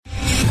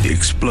the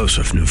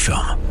explosive new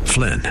film,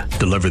 Flynn,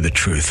 Deliver the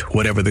Truth,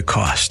 Whatever the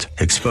Cost,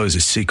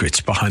 exposes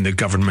secrets behind the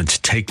government's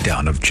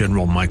takedown of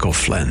General Michael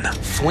Flynn.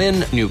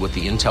 Flynn knew what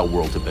the intel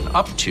world had been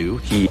up to.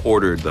 He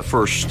ordered the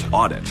first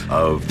audit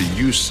of the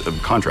use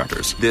of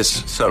contractors.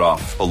 This set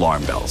off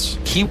alarm bells.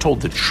 He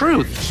told the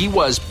truth. He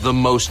was the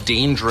most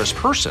dangerous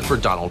person for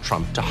Donald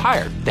Trump to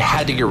hire. They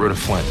had to get rid of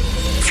Flynn.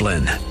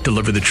 Flynn,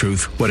 Deliver the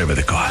Truth, Whatever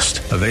the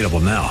Cost. Available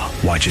now.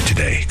 Watch it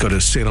today. Go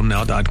to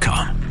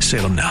salemnow.com.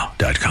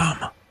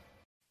 salemnow.com.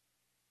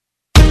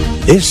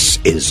 This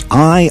is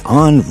Eye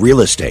on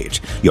Real Estate,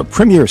 your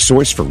premier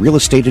source for real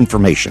estate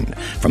information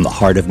from the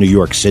heart of New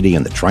York City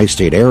and the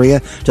tri-state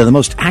area to the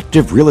most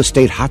active real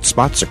estate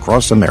hotspots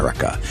across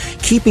America,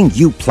 keeping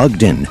you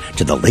plugged in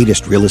to the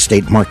latest real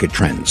estate market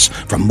trends,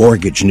 from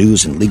mortgage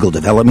news and legal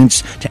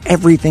developments to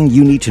everything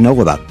you need to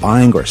know about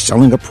buying or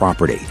selling a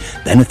property,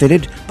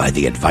 benefited by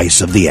the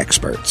advice of the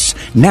experts.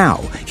 Now,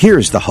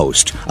 here's the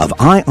host of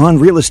Eye on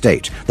Real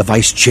Estate, the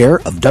vice chair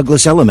of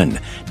Douglas Elliman,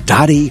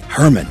 Dottie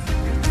Herman.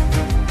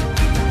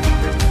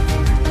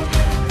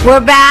 We're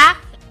back,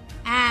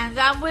 and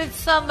I'm with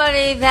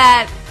somebody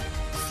that,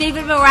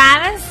 Stephen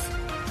Moranis,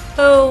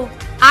 who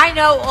I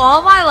know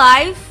all my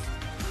life.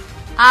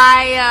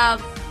 I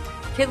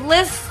can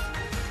list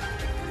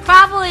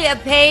probably a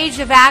page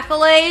of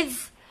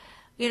accolades.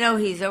 You know,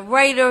 he's a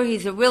writer,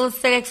 he's a real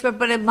estate expert,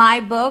 but in my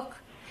book,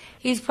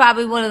 he's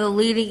probably one of the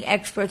leading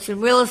experts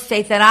in real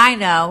estate that I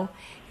know.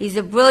 He's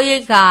a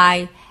brilliant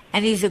guy,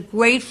 and he's a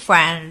great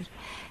friend,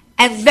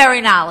 and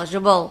very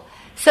knowledgeable.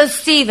 So,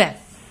 Stephen,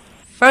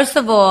 first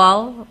of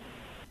all,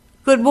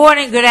 good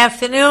morning, good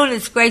afternoon.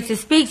 It's great to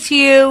speak to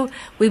you.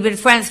 We've been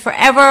friends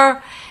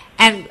forever.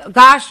 And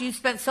gosh, you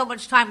spent so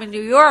much time in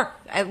New York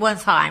at one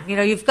time. You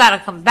know, you've got to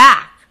come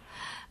back.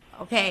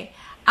 Okay.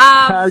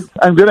 I'm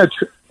gonna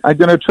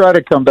try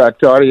to come back,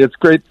 Dottie. It's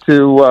great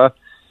to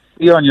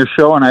be on your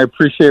show, and I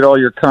appreciate all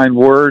your kind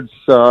words.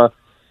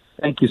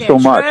 Thank you so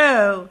much.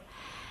 True.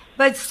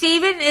 But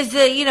Stephen is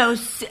a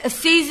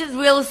seasoned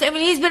real estate. I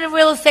mean, he's been in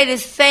real estate.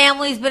 His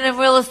family's been in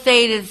real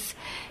estate.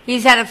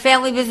 He's had a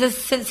family business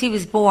since he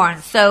was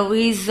born, so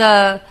he's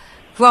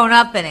grown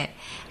up in it.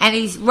 And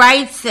he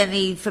writes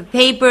for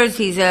papers.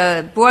 He's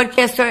a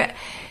broadcaster.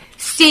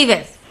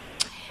 Stephen,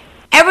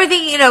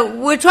 everything,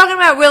 we're talking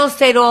about real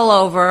estate all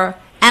over,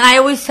 and I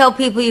always tell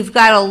people you've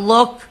got to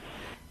look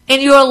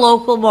in your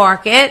local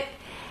market.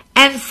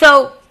 And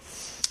so,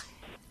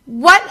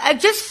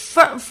 just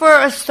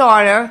for a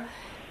starter,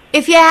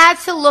 if you had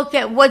to look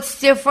at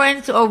what's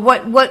different or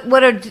what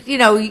are,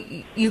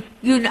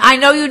 I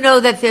know you know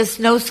that there's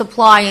no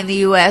supply in the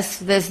U.S.,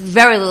 there's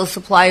very little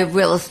supply of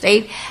real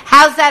estate.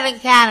 How's that in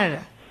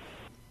Canada?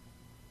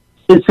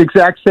 It's the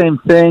exact same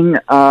thing.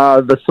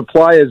 The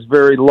supply is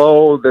very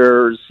low.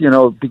 There's,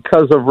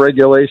 because of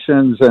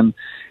regulations and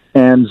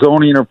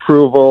zoning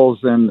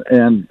approvals and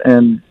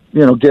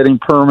getting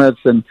permits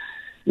and,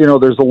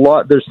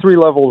 there's three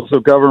levels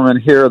of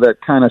government here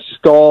that kind of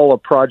stall a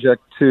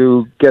project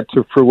to get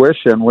to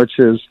fruition, which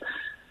is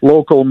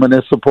local,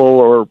 municipal,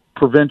 or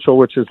provincial,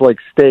 which is like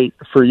state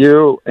for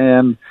you,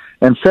 and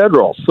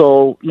federal.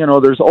 So,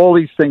 there's all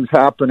these things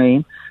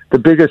happening. The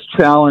biggest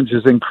challenge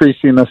is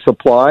increasing the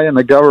supply, and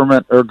the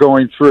government are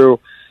going through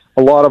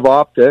a lot of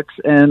optics.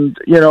 And,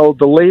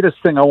 the latest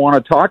thing I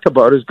want to talk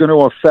about is going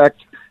to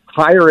affect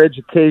higher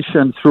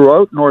education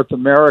throughout North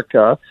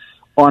America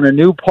on a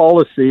new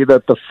policy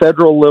that the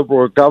federal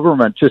Liberal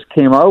government just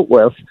came out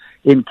with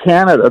in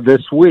Canada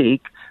this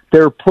week.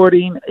 They're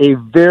putting a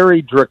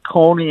very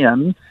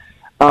draconian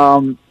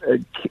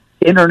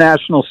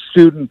international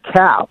student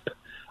cap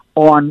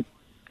on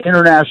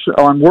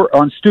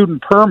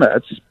student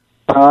permits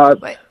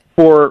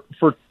for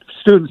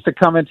students to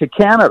come into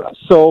Canada.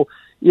 So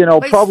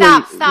slow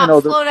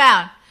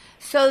down.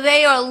 So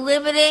they are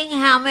limiting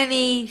how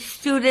many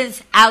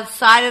students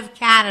outside of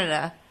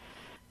Canada,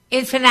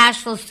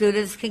 international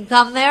students, can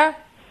come there?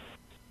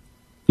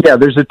 Yeah,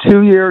 there's a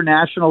 2-year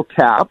national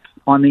cap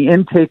on the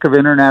intake of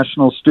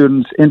international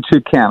students into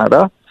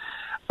Canada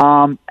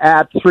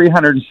at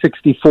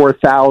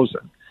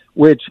 364,000,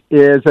 which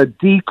is a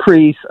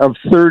decrease of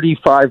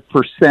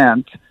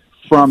 35%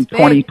 from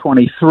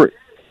 2023.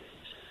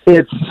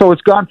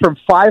 It's gone from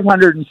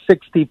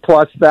 560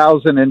 plus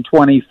thousand in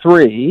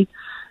 23,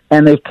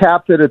 and they've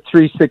capped it at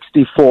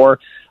 364.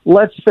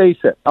 Let's face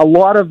it, a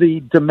lot of the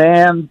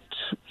demand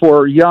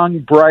for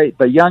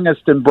the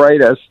youngest and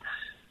brightest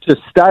to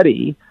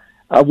study,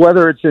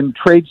 whether it's in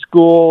trade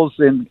schools,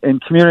 in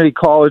community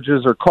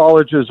colleges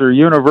or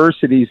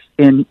universities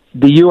in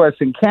the U.S.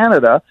 and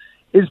Canada,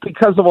 is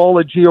because of all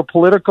the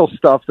geopolitical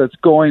stuff that's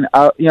going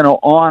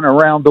on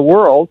around the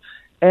world,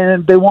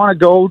 and they want to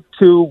go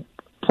to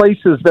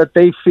places that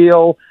they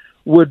feel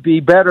would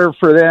be better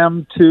for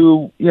them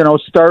to,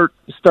 start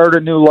a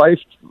new life,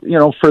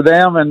 for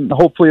them and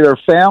hopefully their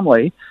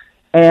family.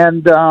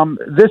 And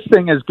this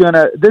thing is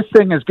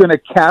gonna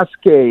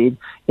cascade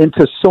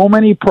into so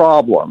many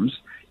problems.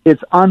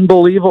 It's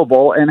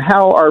unbelievable, and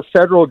how our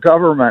federal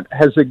government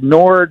has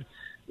ignored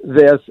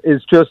this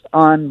is just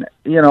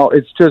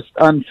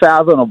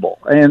unfathomable.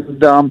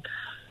 And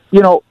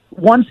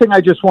one thing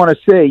I just want to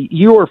say,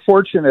 you are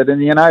fortunate in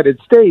the United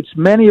States.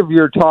 Many of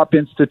your top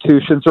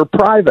institutions are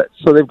private,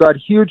 so they've got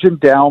huge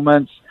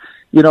endowments.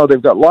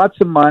 They've got lots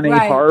of money,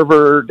 right.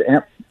 Harvard,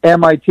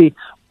 MIT.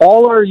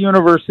 All our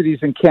universities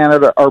in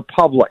Canada are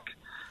public,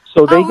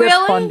 so they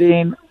get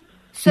funding.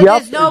 So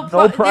there's no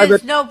private?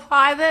 There's no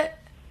private?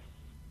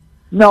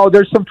 No,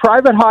 there's some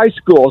private high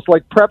schools,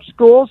 like prep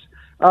schools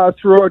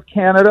throughout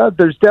Canada.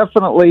 There's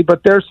definitely,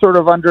 but they're sort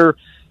of under,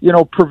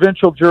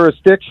 provincial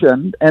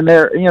jurisdiction, and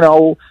they're,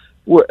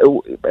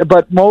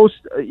 but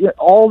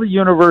all the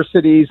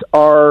universities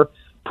are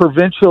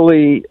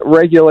provincially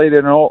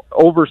regulated and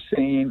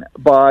overseen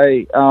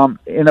by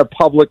in a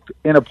public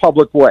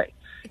way.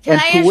 Can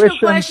I ask you a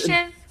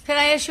question? Can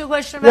I ask you a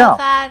question about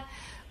that?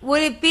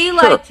 Would it be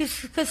like,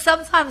 because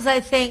sometimes I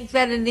think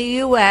that in the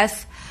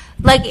U.S.,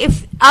 like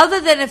if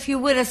you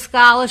win a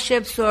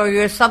scholarships or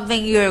you're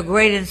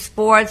great in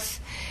sports,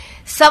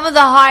 some of the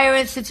higher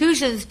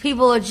institutions,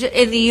 people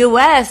in the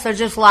U.S. are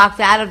just locked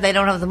out if they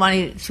don't have the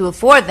money to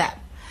afford them.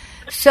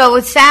 So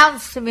it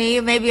sounds to me,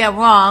 maybe I'm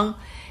wrong,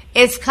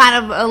 it's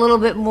kind of a little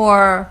bit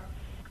more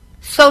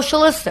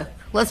socialistic.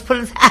 Let's put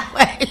it that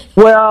way.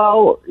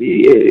 Well,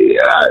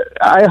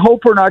 I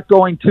hope we're not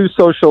going too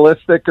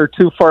socialistic or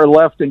too far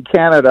left in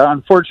Canada.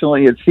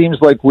 Unfortunately, it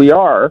seems like we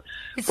are.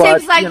 It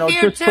seems like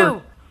here,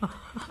 too.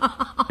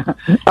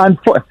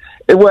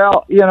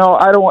 Well,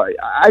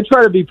 I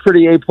try to be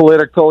pretty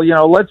apolitical.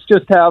 Let's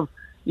just have,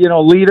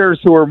 leaders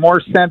who are more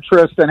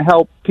centrist and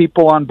help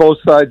people on both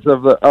sides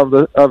of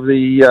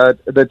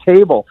the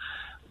table.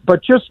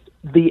 But just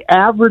the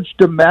average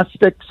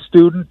domestic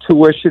student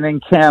tuition in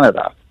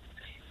Canada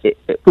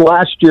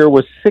last year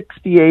was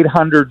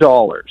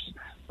 $6,800.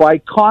 By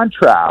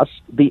contrast,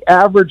 the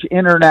average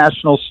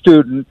international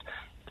student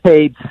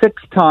paid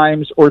 6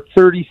 times or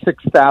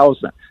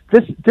 $36,000.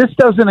 This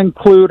doesn't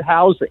include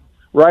housing,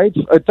 right?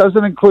 It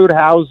doesn't include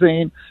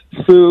housing,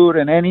 food,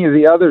 and any of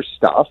the other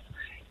stuff.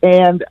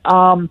 And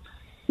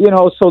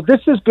so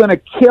this is going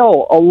to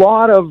kill a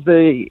lot of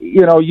the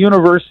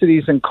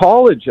universities and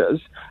colleges.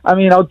 I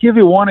mean, I'll give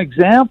you one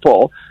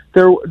example.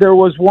 There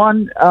was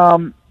one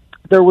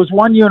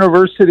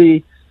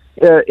university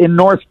in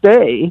North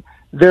Bay.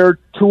 Their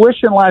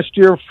tuition last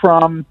year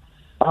from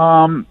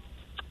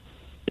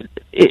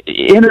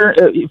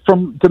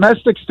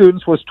domestic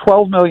students was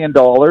 $12 million,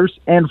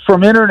 and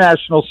from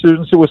international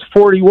students it was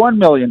 $41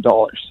 million,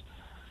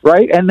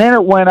 right? And then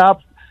it went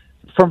up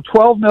from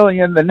 $12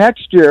 million the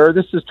next year.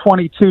 This is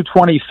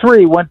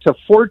 22-23, went to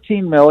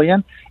 $14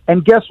 million,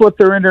 and guess what?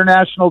 Their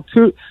international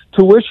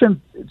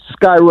tuition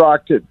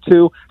skyrocketed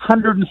to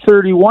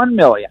 $131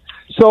 million.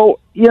 So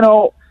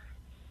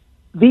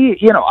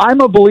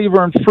I'm a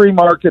believer in free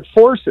market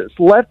forces.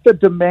 Let the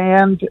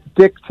demand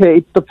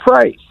dictate the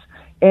price.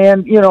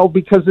 And,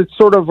 because it's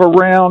sort of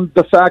around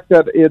the fact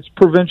that it's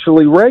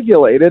provincially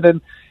regulated.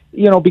 And,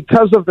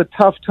 because of the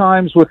tough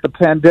times with the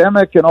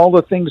pandemic and all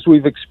the things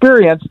we've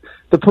experienced,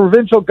 the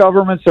provincial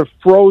governments have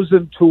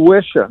frozen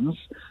tuitions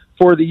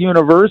for the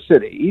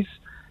universities.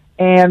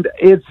 And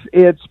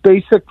it's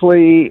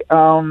basically,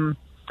 the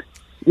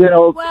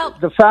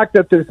fact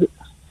that there's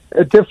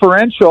a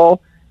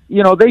differential,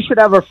 they should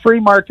have a free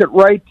market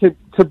right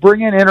to bring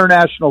in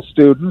international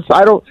students.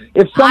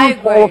 If someone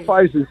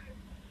qualifies as...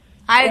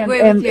 I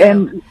agree with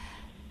you.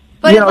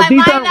 But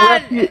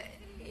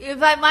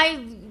if I might,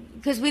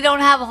 because we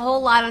don't have a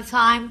whole lot of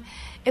time,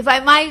 if I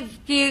might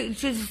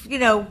just,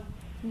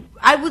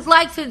 I would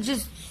like to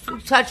just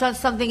touch on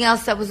something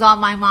else that was on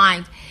my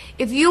mind.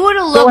 If you were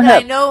to look,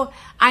 and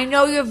I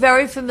know you're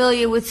very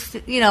familiar with,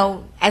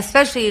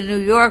 especially in New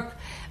York,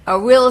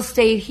 real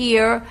estate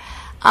here,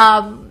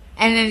 and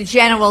in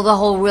general, the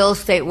whole real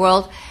estate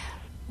world.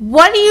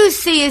 What do you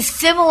see as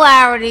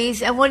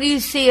similarities, and what do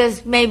you see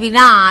as maybe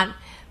not,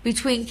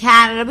 between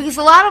Canada? Because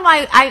a lot of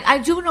I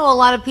do know a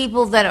lot of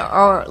people that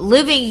are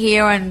living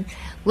here and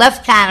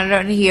left Canada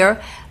and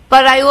here,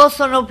 but I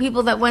also know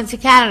people that went to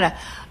Canada.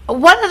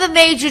 What are the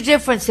major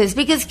differences?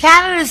 Because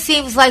Canada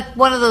seems like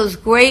one of those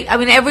great,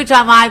 every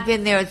time I've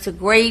been there, it's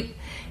great,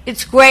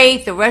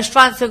 the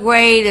restaurants are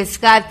great, it's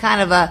got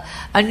kind of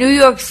a New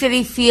York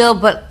City feel,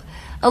 but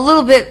a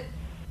little bit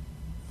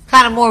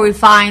kind of more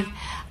refined.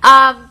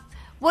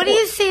 What do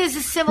you see as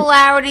the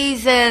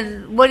similarities,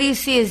 and what do you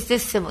see as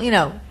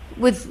dissimilar,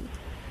 with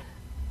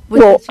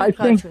I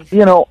think,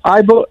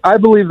 I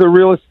believe the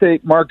real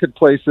estate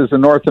marketplace is a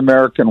North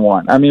American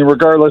one.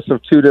 Regardless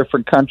of two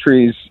different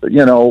countries,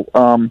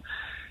 one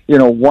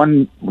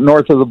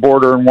north of the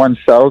border and one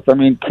south.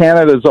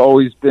 Canada's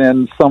always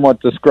been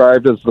somewhat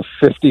described as the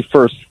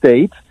 51st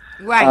state,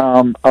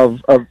 right,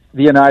 of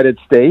the United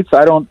States.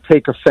 I don't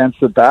take offense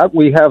at that.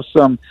 We have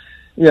some,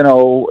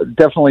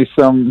 definitely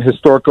some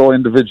historical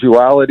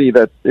individuality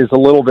that is a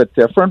little bit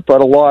different, but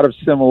a lot of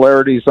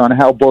similarities on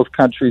how both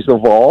countries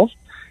evolved.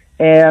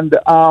 And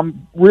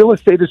real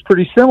estate is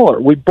pretty similar.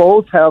 We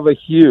both have a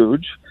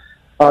huge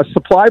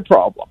supply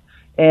problem.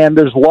 And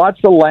there's lots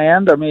of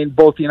land.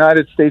 Both the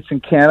United States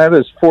and Canada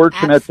is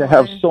fortunate to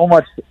have so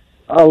much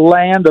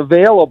land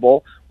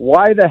available.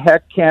 Why the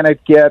heck can't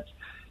it get,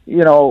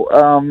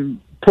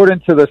 put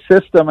into the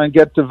system and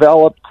get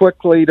developed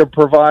quickly to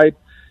provide,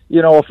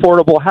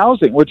 affordable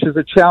housing, which is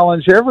a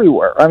challenge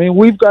everywhere. I mean,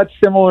 we've got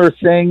similar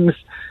things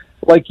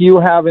like you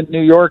have in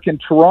New York and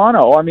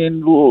Toronto. I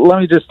mean, let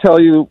me just tell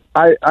you,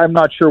 I'm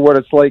not sure what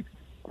it's like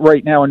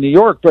right now in New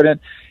York, but if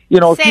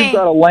you've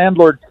got a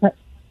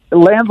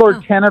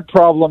landlord-tenant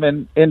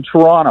problem in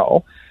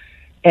Toronto,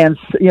 and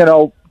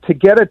to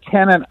get a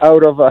tenant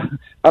out of a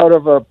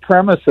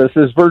premises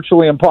is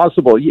virtually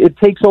impossible. It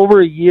takes over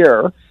a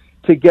year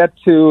to get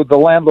to the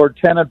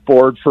landlord-tenant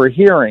board for a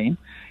hearing,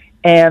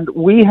 and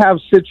we have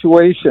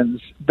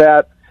situations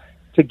that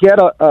to get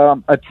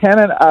a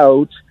tenant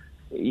out,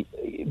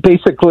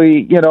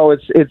 basically,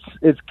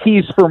 it's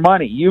keys for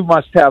money. You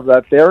must have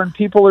that there, and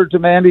people are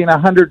demanding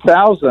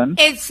 $100,000.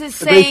 It's the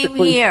same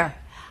here.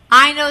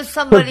 I know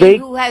somebody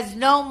who has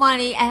no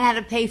money and had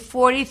to pay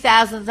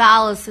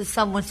 $40,000 to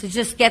someone to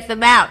just get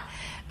them out.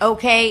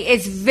 Okay,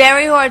 it's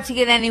very hard to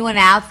get anyone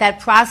out.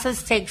 That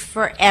process takes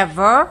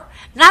forever.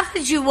 Not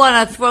that you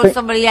want to throw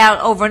somebody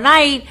out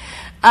overnight,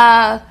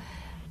 but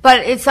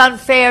it's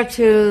unfair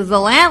to the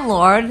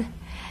landlord.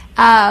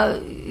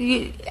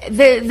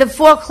 The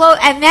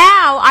foreclosure, and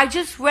now I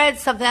just read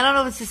something. I don't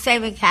know if it's the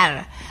same in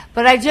Canada,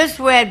 but I just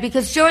read,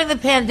 because during the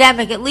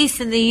pandemic, at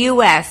least in the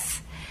U.S.,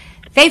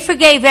 they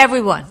forgave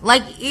everyone.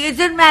 Like, it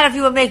didn't matter if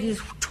you were making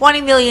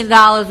 $20 million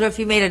or if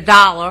you made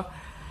 $1.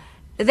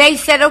 They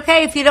said,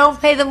 okay, if you don't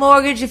pay the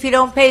mortgage, if you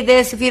don't pay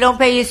this, if you don't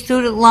pay your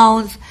student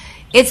loans,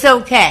 it's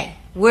okay.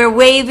 We're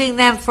waiving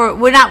them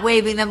we're not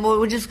waiving them,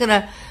 we're just going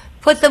to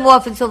put them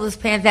off until this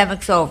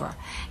pandemic's over.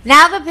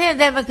 Now the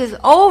pandemic is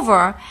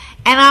over,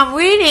 and I'm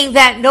reading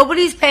that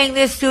nobody's paying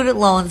their student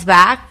loans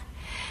back,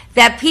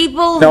 that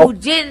people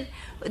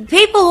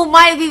who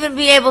might have even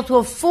been able to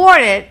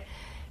afford it,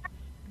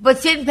 but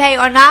didn't pay,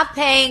 are not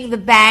paying the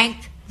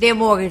bank their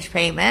mortgage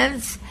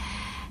payments.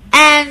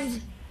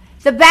 And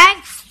the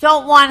banks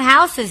don't want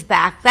houses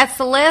back. That's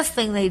the last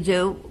thing they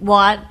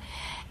want.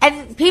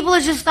 And people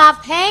are just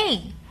not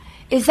paying.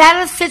 Is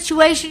that a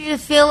situation you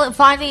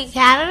finding in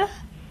Canada?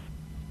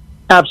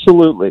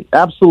 Absolutely.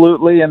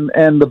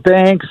 And the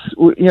banks,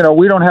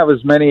 we don't have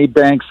as many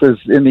banks as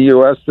in the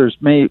U.S. There's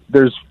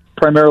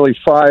primarily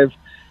 5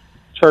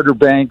 charter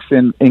banks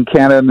in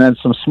Canada, and then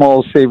some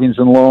small savings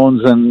and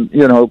loans and,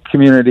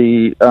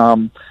 community,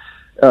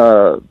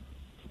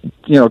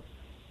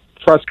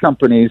 trust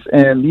companies.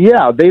 And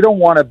they don't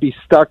want to be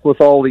stuck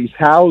with all these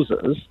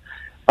houses.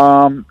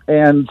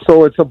 And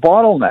so it's a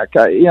bottleneck.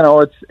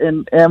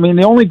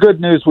 The only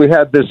good news we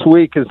had this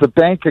week is the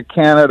Bank of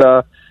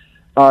Canada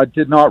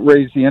did not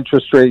raise the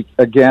interest rate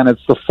again.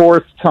 It's the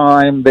 4th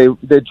time. They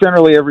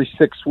generally every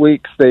 6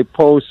 weeks they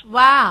post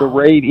the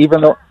rate,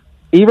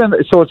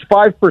 so it's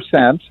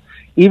 5%,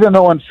 even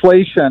though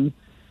inflation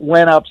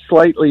went up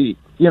slightly.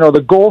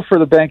 The goal for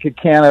the Bank of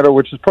Canada,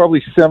 which is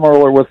probably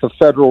similar with the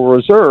Federal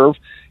Reserve,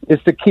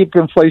 is to keep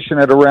inflation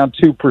at around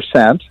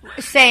 2%.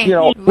 Same,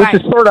 which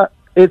is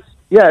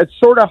it's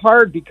sort of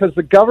hard because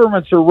the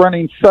governments are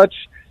running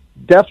such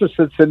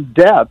deficits and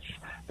debts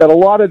that a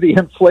lot of the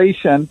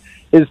inflation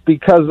is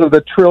because of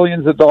the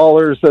trillions of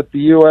dollars that the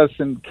U.S.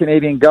 and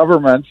Canadian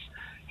governments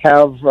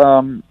have,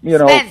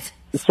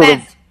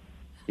 Spent.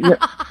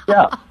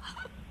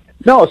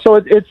 No, so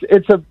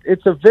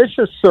it's a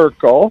vicious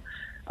circle.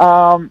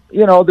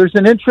 There's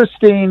an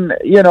interesting,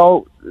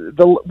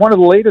 one of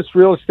the latest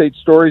real estate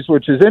stories,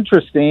 which is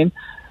interesting,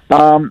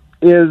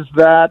 is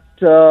that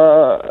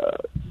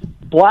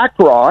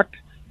BlackRock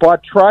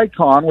bought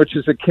Tricon, which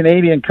is a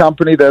Canadian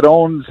company that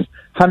owns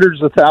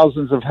hundreds of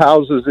thousands of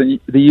houses in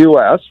the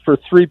U.S. for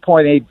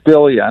 $3.8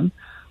 billion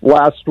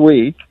last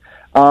week.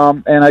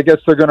 And I guess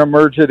they're going to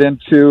merge it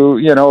into,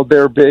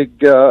 their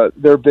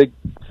big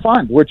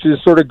fund, which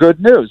is sort of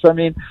good news. I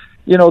mean,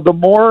 the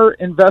more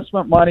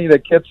investment money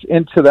that gets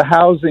into the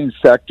housing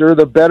sector,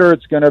 the better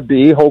it's going to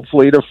be,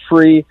 hopefully, to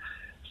free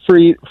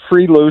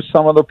loose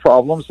some of the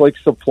problems like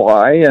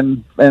supply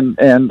and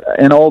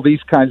all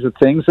these kinds of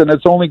things, and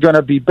it's only going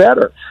to be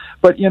better.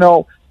 But,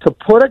 to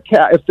put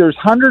if there's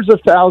hundreds of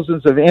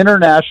thousands of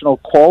international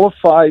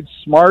qualified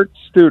smart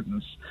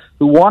students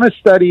who want to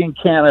study in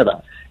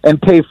Canada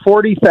and pay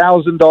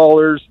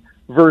 $40,000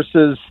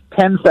 versus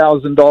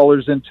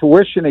 $10,000 in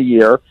tuition a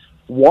year,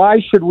 why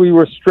should we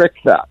restrict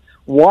that?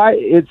 Why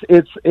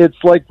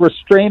it's like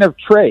restraint of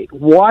trade.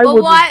 Why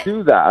would we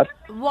do that?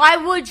 Why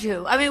would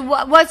you? I mean,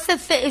 what's the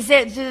thing?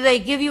 Do they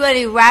give you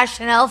any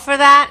rationale for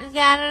that in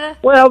Canada?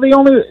 Well, the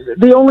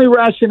only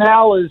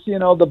rationale is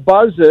the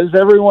buzz is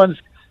everyone's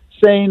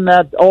saying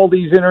that all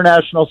these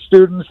international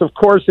students. Of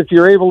course, if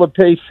you're able to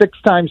pay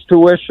 6 times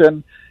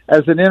tuition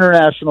as an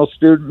international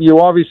student, you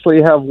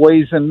obviously have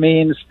ways and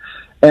means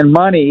and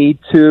money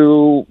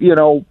to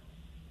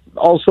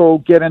also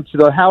get into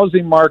the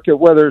housing market,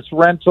 whether it's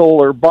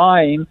rental or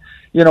buying,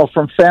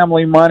 from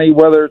family money,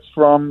 whether it's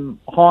from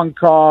Hong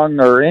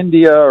Kong or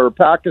India or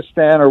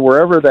Pakistan or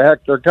wherever the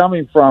heck they're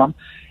coming from.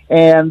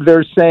 And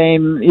they're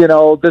saying,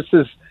 this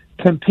is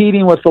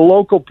competing with the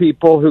local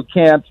people who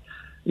can't,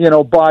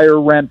 buy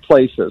or rent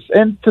places.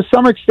 And to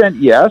some extent,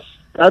 yes,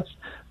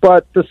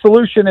 but the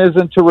solution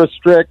isn't to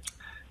restrict,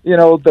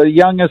 the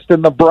youngest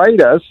and the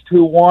brightest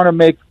who want to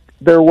make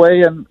their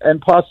way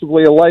and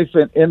possibly a life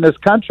in this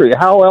country.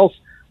 How else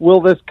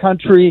will this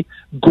country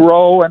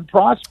grow and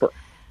prosper?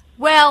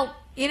 Well,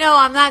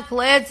 I'm not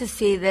glad to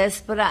see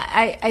this, but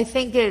I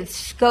think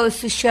it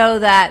goes to show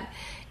that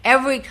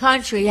every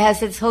country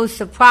has its host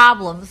of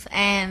problems,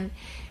 and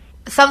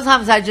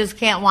sometimes I just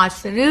can't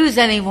watch the news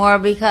anymore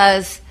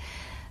because,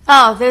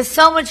 there's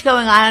so much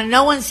going on, and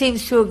no one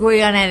seems to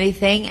agree on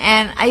anything,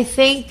 and I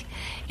think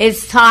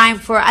it's time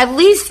for, at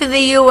least in the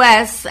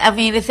U.S., I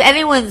mean, if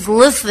anyone's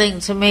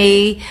listening to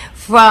me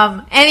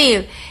from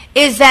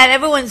is that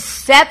everyone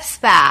steps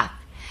back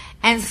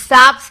and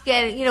stops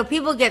getting,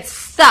 people get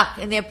stuck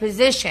in their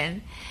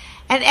position.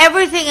 And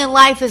everything in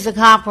life is a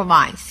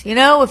compromise.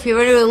 If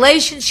you're in a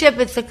relationship,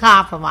 it's a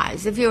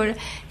compromise. If you're in a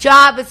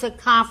job, it's a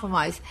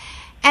compromise.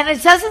 And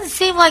it doesn't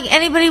seem like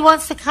anybody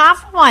wants to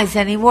compromise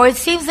anymore. It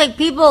seems like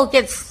people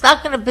get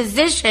stuck in a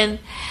position,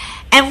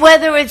 and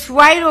whether it's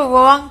right or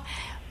wrong,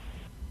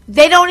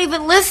 they don't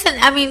even listen.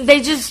 I mean,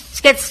 they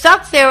just get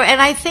stuck there.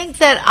 And I think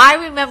that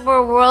I remember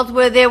a world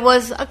where there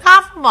was a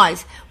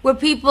compromise, where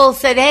people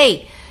said,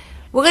 hey,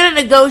 we're going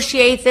to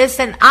negotiate this,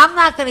 and I'm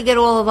not going to get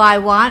all of I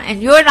want, and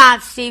you're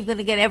not, Steve, going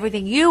to get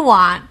everything you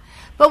want,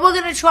 but we're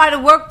going to try to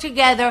work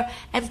together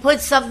and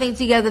put something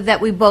together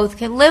that we both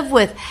can live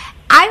with.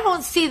 I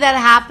don't see that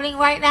happening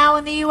right now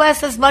in the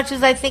U.S. as much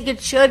as I think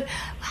it should.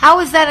 How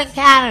is that in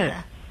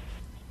Canada?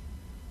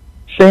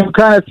 Same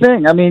kind of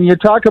thing. I mean, you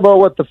talk about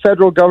what the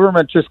federal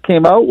government just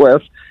came out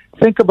with.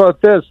 Think about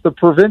this. The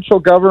provincial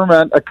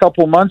government a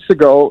couple months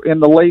ago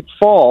in the late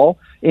fall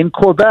in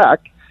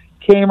Quebec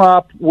came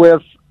up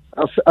with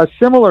a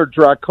similar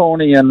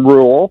draconian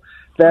rule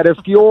that if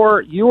you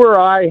or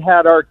I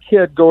had our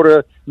kid go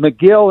to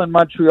McGill in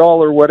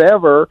Montreal or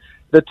whatever,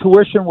 the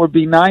tuition would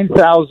be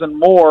 $9,000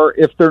 more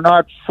if they're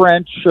not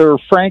French or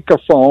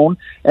Francophone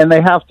and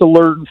they have to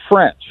learn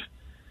French.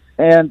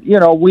 And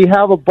we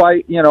have a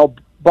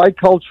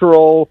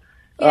bicultural.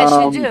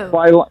 Yes, you do.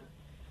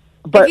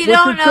 But if you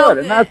don't know,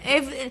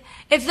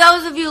 if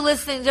those of you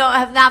listening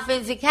have not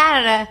been to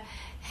Canada,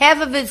 half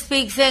of it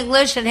speaks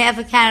English and half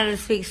of Canada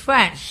speaks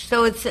French.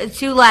 So it's a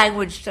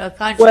two-language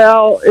country.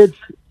 Well,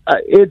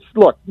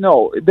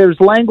 there's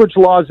language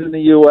laws in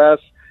the U.S.,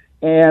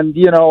 and,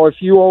 if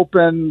you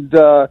opened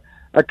a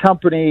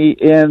company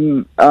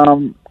in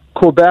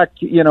Quebec,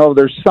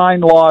 there's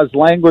sign laws,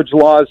 language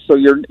laws, so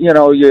you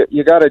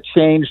got to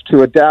change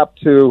to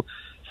adapt to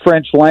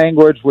French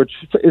language, which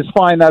is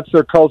fine. That's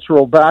their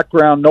cultural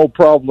background, no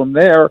problem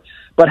there.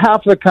 But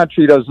half the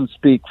country doesn't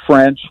speak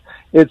French.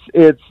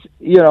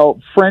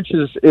 French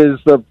is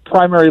the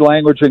primary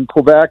language in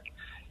Quebec,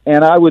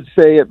 and I would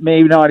say it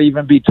may not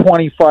even be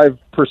 25%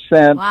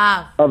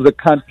 of the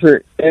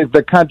country.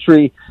 The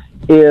country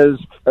is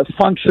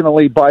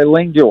functionally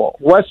bilingual.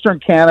 Western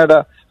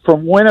Canada,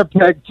 from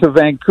Winnipeg to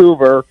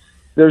Vancouver,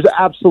 there's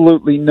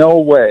absolutely no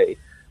way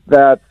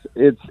that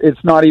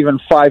it's not even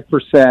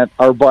 5%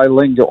 are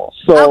bilingual.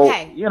 So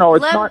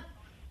it's not.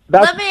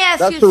 Let me ask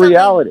you the something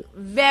reality.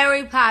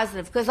 Very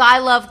positive, because I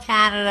love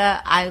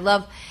Canada.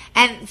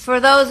 And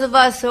for those of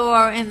us who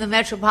are in the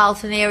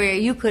metropolitan area,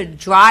 you could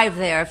drive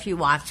there if you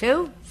want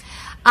to.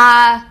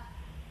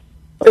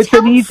 It's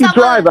an easy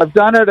drive. I've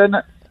done it, and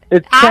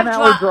it's a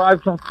 10-hour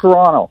drive from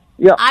Toronto.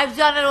 Yeah, I've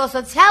done it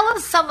also. Tell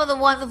us some of the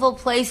wonderful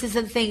places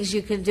and things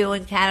you can do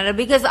in Canada,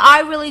 because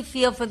I really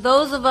feel for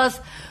those of us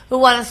who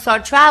want to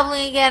start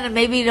traveling again, and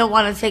maybe you don't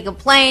want to take a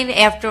plane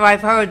after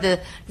I've heard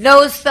the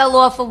nose fell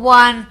off of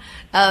one,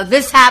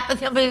 this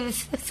happened. I mean,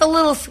 it's a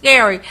little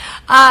scary.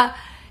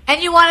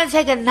 And you want to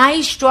take a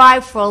nice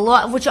drive for a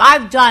lot, which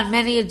I've done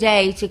many a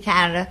day to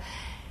Canada.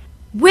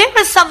 Where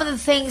are some of the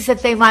things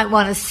that they might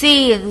want to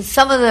see and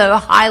some of the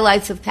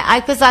highlights of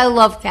Canada? Because I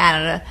love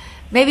Canada.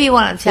 Maybe you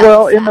want to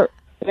tell us that.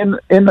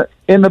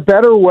 In the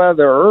better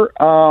weather,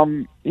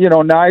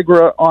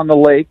 Niagara on the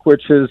Lake,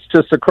 which is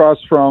just across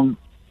from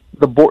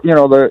the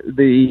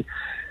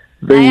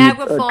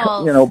Niagara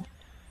Falls.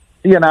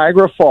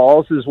 Niagara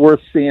Falls is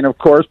worth seeing, of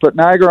course, but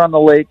Niagara on the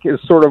Lake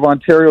is sort of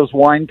Ontario's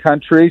wine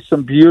country.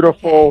 Some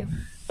beautiful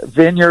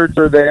vineyards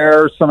are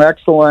there. Some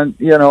excellent,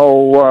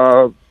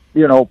 wines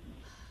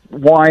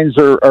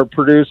are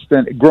produced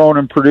and grown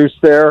and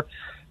produced there.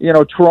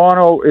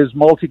 Toronto is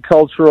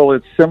multicultural.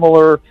 It's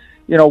similar.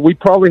 We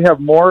probably have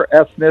more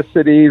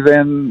ethnicity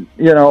than,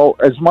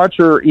 as much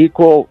or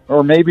equal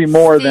or maybe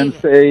more than,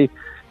 say,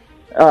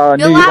 New York or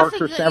San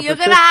Francisco. You're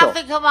going to have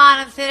to come on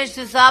and finish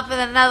this up in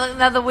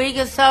another week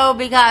or so,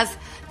 because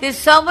there's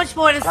so much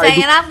more to say.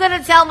 And I'm going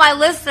to tell my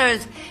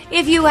listeners,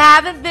 if you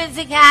haven't been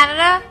to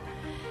Canada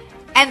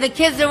and the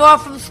kids are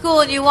off from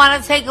school and you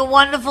want to take a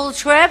wonderful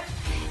trip,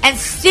 and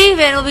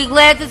Stephen will be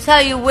glad to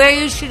tell you where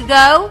you should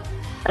go.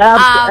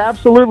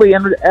 Absolutely,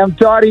 and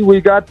Dottie,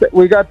 we got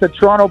the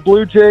Toronto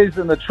Blue Jays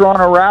and the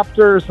Toronto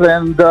Raptors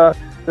and the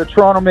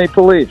Toronto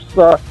Maple Leafs,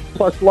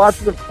 plus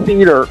lots of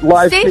theater,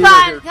 live theater.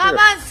 Stephen, come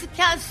on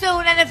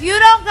soon, and if you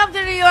don't come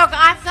to New York,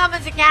 I'm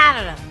coming to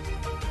Canada.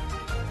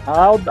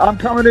 I'm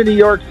coming to New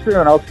York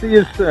soon. I'll see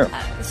you soon.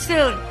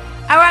 Soon.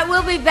 All right,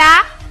 we'll be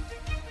back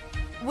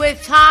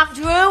with Tom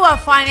Drew, a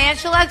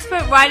financial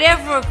expert, right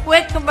after a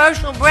quick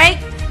commercial break.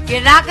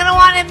 You're not going to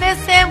want to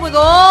miss him with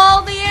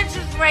all the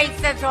interest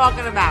rates they're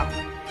talking about.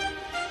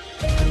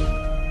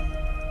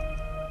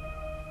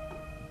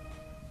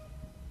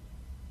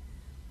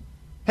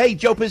 Hey,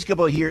 Joe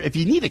Piscopo here. If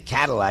you need a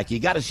Cadillac, you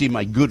got to see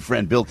my good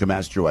friend Bill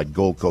Camastro at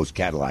Gold Coast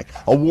Cadillac.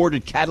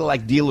 Awarded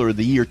Cadillac Dealer of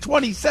the Year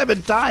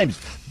 27 times.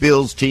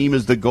 Bill's team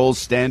is the gold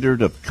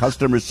standard of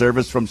customer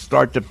service from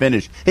start to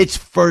finish. It's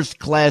first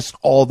class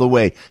all the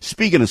way.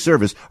 Speaking of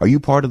service, are you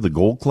part of the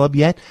Gold Club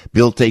yet?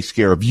 Bill takes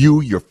care of you,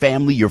 your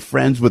family, your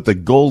friends with the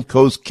Gold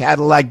Coast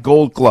Cadillac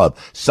Gold Club.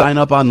 Sign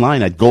up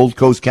online at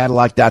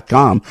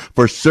goldcoastcadillac.com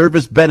for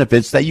service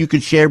benefits that you can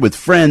share with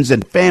friends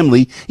and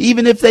family,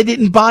 even if they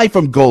didn't buy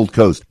from Gold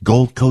Coast.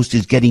 Gold Coast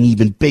is getting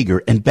even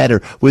bigger and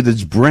better with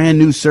its brand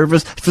new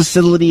service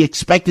facility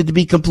expected to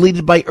be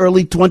completed by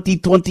early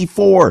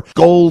 2024.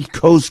 Gold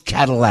Coast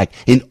Cadillac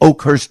in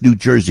Oakhurst, New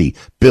Jersey.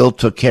 Bill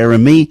took care of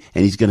me,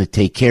 and he's going to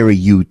take care of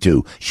you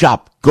too.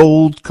 Shop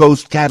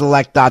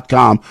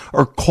goldcoastcadillac.com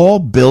or call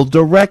Bill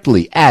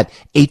directly at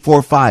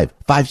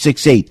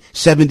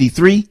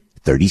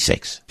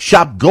 845-568-7336.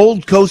 Shop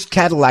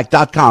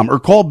goldcoastcadillac.com or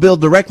call Bill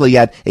directly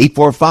at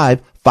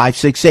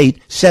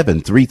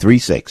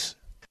 845-568-7336.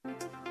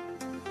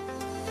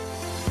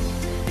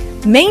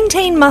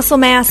 Maintain muscle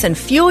mass and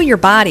fuel your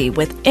body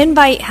with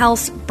Invite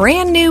Health's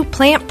brand new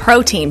plant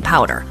protein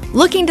powder.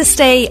 Looking to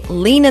stay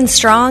lean and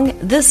strong?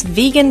 This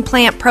vegan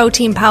plant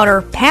protein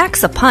powder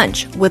packs a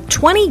punch with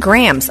 20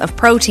 grams of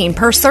protein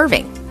per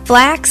serving.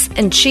 Flax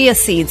and chia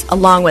seeds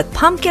along with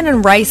pumpkin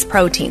and rice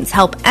proteins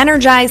help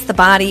energize the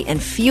body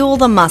and fuel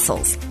the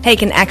muscles.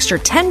 Take an extra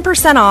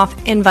 10%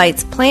 off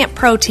Invite's plant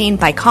protein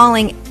by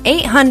calling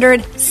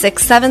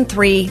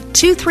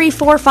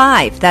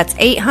 800-673-2345. That's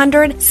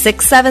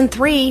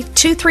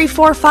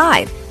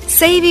 800-673-2345.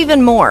 Save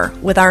even more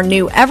with our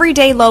new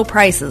everyday low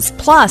prices,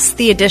 plus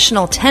the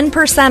additional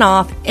 10%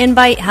 off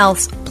Invite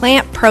Health's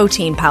plant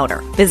protein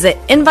powder. Visit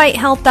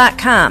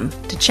invitehealth.com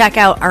to check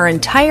out our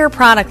entire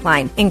product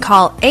line and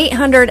call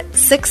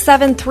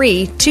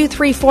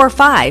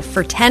 800-673-2345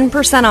 for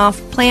 10% off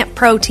plant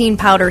protein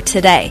powder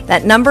today.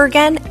 That number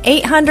again,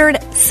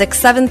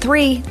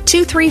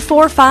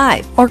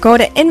 800-673-2345, or go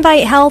to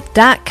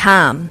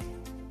invitehealth.com.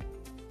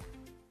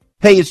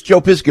 Hey, it's Joe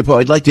Piscopo.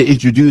 I'd like to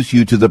introduce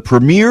you to the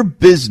premier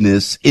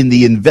business in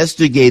the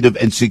investigative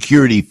and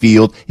security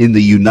field in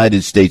the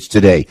United States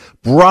today,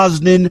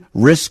 Brosnan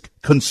Risk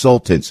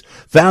Consultants.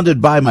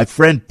 Founded by my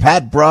friend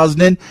Pat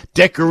Brosnan,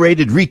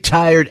 decorated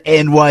retired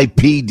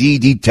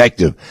NYPD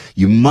detective.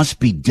 You must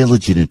be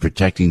diligent in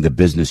protecting the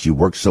business you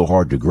work so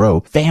hard to grow,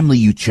 family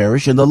you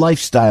cherish, and the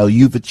lifestyle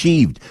you've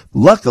achieved.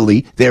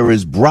 Luckily, there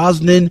is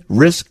Brosnan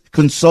Risk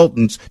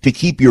Consultants to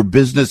keep your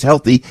business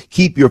healthy,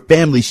 keep your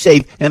family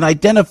safe, and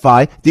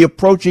identify the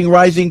approaching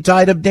rising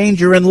tide of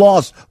danger and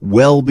loss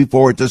well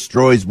before it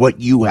destroys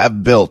what you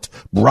have built.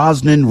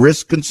 Brosnan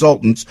Risk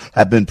Consultants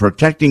have been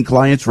protecting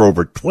clients for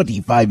over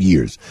 25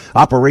 years.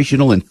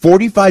 Operational in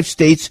 45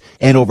 states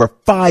and over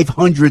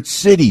 500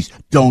 cities.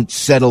 Don't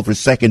settle for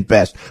second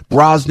best.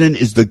 Brosnan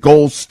is the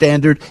gold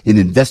standard in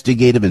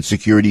investigative and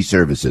security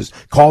services.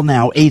 Call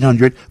now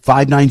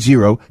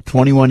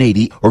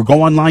 800-590-2180 or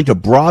go online to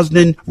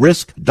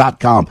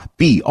brosnanrisk.com.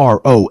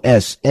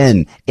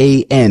 BROSNAN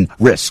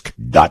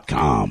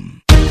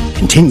risk.com.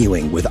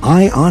 Continuing with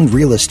Eye on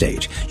Real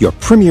Estate, your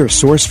premier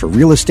source for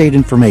real estate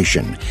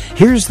information.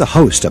 Here's the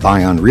host of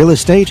Eye on Real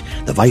Estate,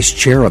 the Vice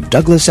Chair of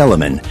Douglas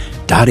Elliman,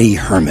 Dottie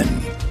Herman.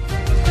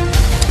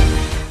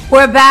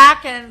 We're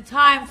back, and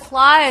time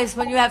flies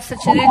when you have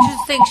such an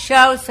interesting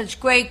show, such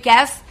great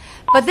guests.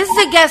 But this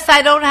is a guest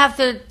I don't have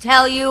to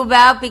tell you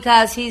about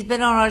because he's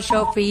been on our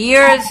show for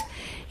years.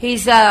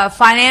 He's a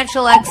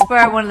financial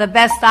expert, one of the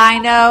best I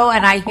know,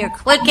 and I hear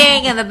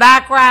clicking in the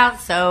background.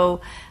 So,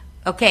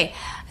 okay,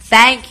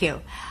 thank you.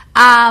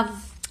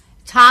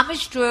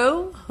 Thomas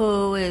Drew,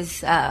 who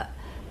is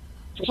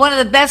one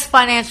of the best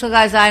financial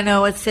guys I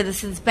know at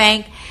Citizens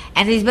Bank,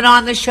 and he's been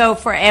on the show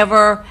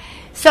forever.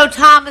 So,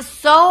 Thomas,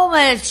 so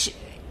much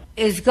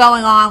is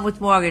going on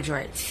with mortgage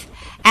rates.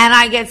 And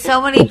I get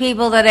so many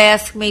people that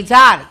ask me,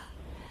 Dottie,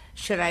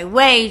 should I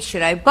wait?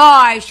 Should I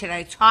buy? Should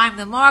I time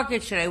the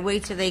market? Should I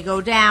wait till they go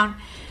down?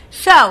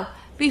 So,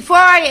 before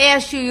I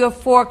ask you your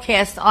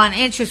forecast on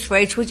interest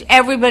rates, which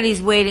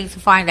everybody's waiting to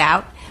find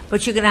out,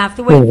 but you're going to have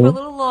to wait for a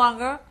little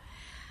longer,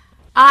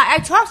 I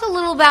talked a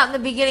little about in the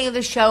beginning of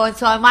the show, and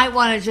so I might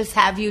want to just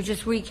have you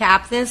just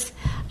recap this.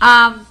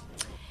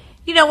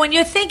 You know, when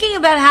you're thinking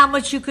about how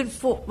much you could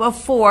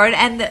afford,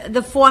 and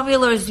the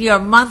formula is your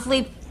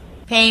monthly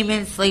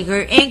payments, like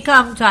your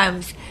income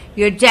times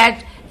your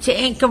debt to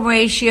income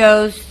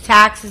ratios,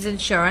 taxes,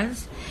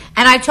 insurance.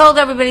 And I told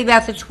everybody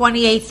about the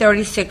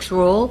 28-36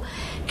 rule.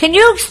 Can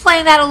you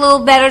explain that a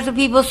little better to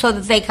people so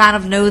that they kind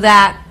of know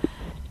that?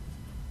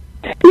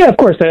 Yeah, of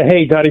course.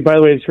 Hey, Dottie, by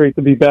the way, it's great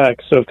to be back.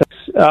 So,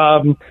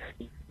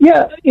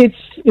 yeah, it's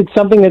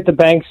something that the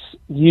banks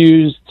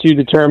use to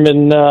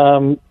determine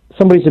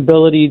somebody's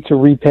ability to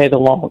repay the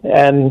loan.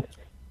 And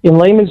In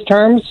layman's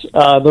terms,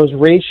 those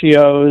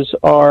ratios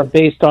are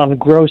based on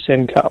gross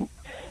income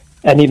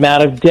and the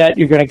amount of debt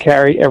you're going to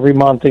carry every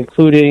month,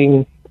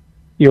 including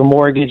your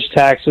mortgage,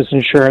 taxes,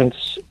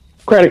 insurance,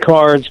 credit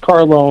cards,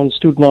 car loans,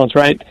 student loans,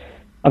 right?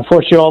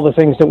 Unfortunately, all the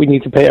things that we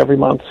need to pay every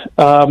month.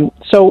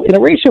 So in a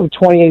ratio of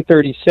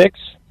 28-36,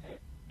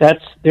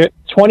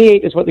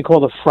 28 is what they call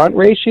the front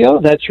ratio.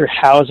 That's your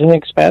housing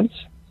expense,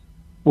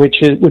 which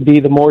would be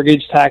the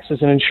mortgage, taxes,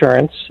 and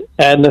insurance.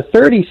 And the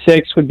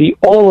 36 would be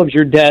all of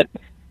your debt,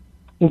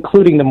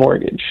 including the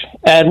mortgage.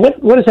 And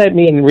what does that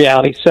mean in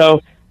reality?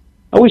 So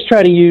I always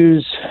try to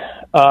use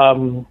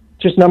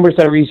just numbers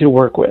that are easy to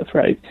work with,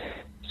 right?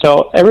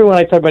 So everyone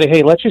I talk about,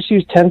 hey, let's just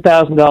use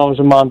 $10,000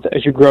 a month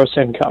as your gross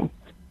income.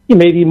 You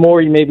may be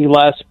more, you may be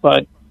less,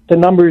 but the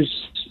numbers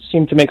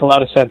seem to make a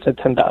lot of sense at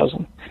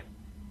 $10,000.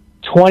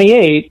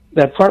 28,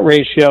 that front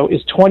ratio,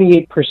 is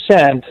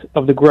 28%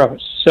 of the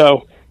gross.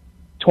 So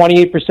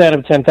 28%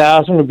 of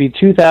 $10,000 would be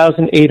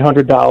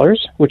 $2,800,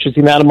 which is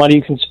the amount of money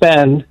you can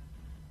spend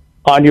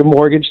on your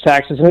mortgage,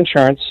 taxes, and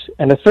insurance.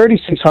 And the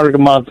 $3,600 a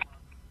month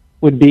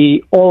would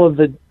be all of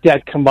the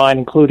debt combined,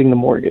 including the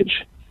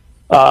mortgage.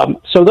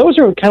 So those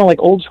are kind of like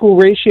old school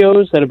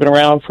ratios that have been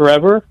around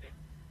forever.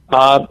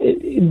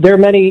 There are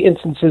many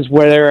instances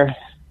where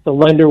the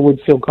lender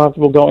would feel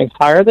comfortable going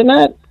higher than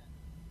that.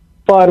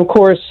 But of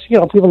course,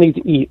 people need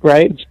to eat,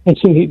 right? And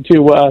you need to,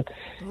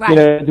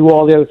 do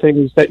all the other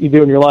things that you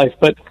do in your life.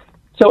 But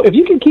so if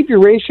you can keep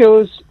your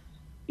ratios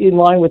in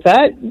line with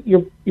that,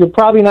 you're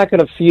probably not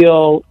going to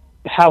feel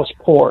house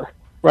poor,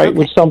 right? Okay.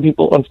 Which some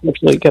people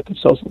unfortunately get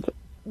themselves into.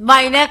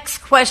 My next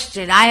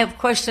question, I have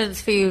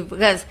questions for you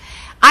because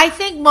I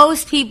think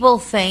most people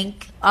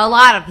think, a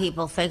lot of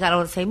people think, I don't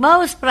want to say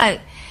most,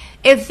 but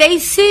if they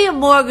see a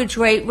mortgage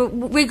rate,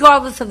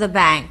 regardless of the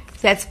bank,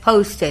 that's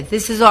posted,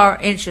 this is our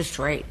interest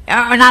rate,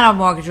 or not our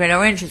mortgage rate,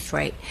 our interest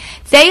rate,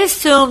 they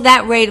assume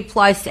that rate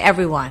applies to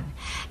everyone.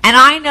 And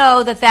I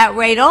know that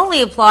rate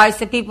only applies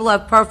to people who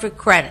have perfect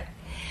credit.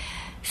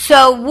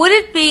 So would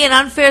it be an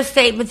unfair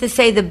statement to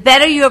say the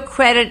better your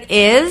credit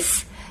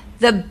is,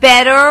 the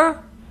better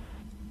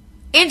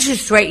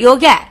interest rate you'll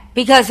get?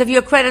 Because if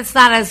your credit's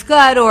not as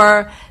good,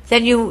 or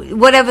then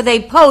whatever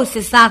they post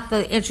is not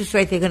the interest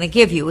rate they're going to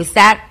give you. Is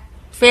that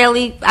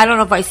fairly? I don't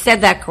know if I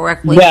said that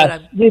correctly.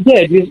 Yes, you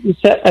did. You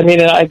said. I mean,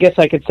 I guess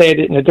I could say it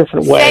in a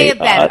different way. Say it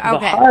better.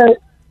 Okay.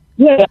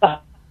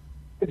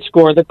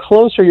 Score, the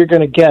closer you're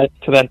going to get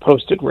to that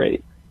posted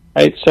rate,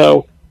 right?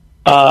 So,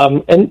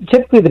 and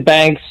typically the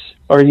banks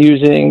are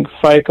using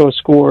FICO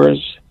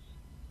scores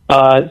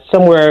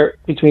somewhere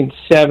between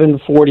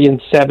 740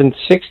 and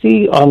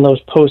 760 on those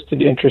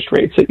posted interest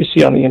rates that you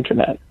see on the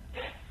internet.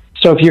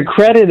 So if your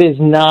credit is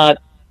not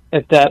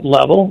at that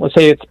level, let's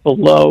say it's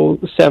below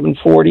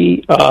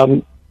 740,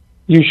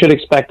 you should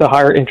expect a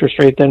higher interest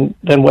rate than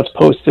what's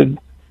posted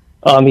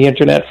on the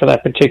internet for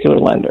that particular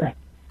lender.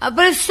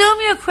 But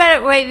assume your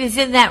credit rate is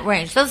in that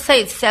range. Let's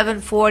say it's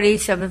 740,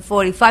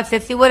 740,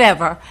 550,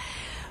 whatever.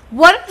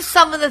 What are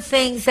some of the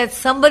things that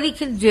somebody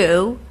can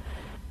do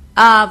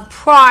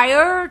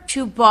prior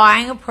to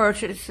buying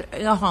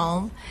a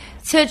home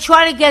to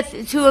try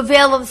to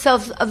avail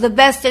themselves of the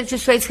best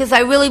interest rates? Because I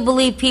really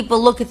believe people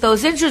look at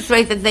those interest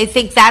rates and they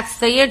think that's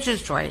the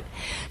interest rate.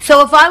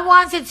 So if I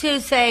wanted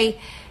to,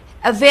 say,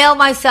 avail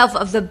myself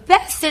of the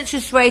best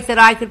interest rate that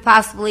I could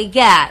possibly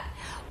get,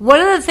 what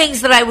are the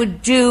things that I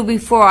would do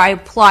before I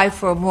apply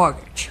for a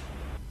mortgage?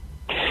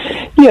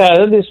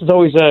 Yeah, this is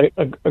always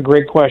a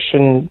great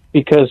question,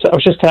 because I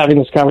was just having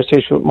this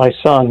conversation with my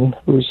son,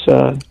 who's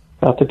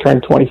about to turn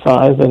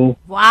 25, and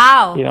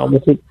wow, my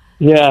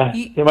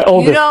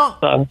oldest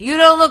son. You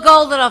don't look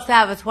old enough to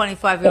have a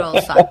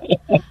 25-year-old son.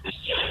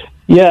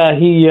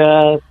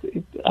 Yeah,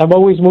 I'm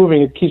always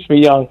moving. It keeps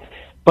me young.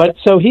 But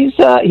so he's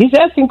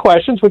asking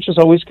questions, which is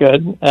always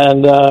good,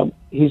 and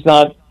he's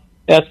not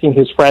asking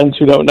his friends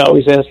who don't know.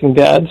 He's asking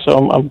Dad,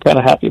 so I'm kind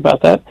of happy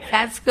about that.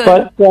 That's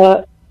good.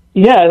 But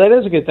yeah, that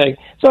is a good thing.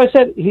 So I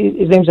said,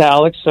 his name's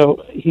Alex,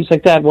 so he's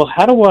like, Dad, well,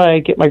 how do I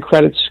get my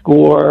credit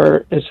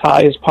score as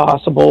high as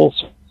possible?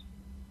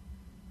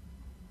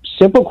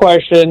 Simple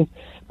question,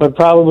 but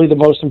probably the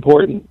most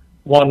important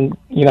one,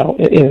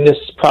 in this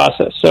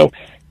process. So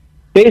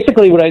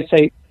basically what I'd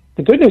say,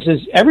 the good news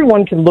is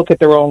everyone can look at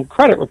their own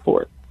credit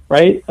report,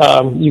 right?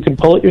 You can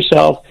pull it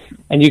yourself,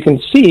 and you can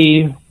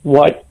see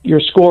what your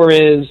score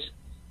is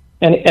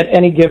at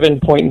any given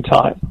point in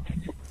time.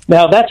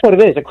 Now, that's what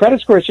it is. A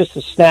credit score is just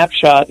a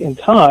snapshot in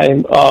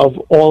time of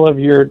all of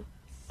the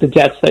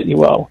debts that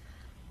you owe,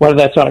 whether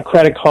that's on a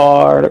credit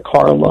card, a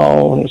car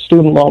loan, a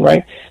student loan,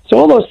 right? So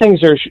all those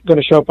things are going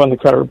to show up on the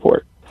credit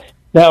report.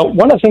 Now,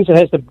 one of the things that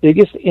has the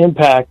biggest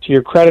impact to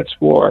your credit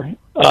score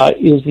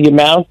is the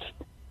amount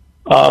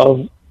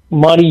of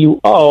money you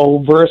owe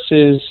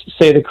versus,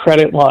 say, the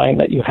credit line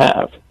that you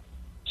have.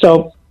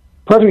 So,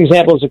 perfect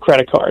example is a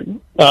credit card.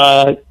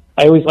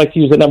 I always like to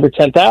use the number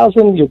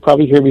 10,000. You'll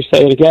probably hear me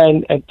say it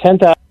again. At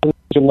 10,000 is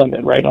your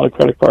limit, right, on a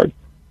credit card.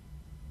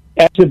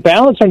 As the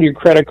balance on your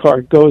credit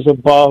card goes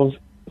above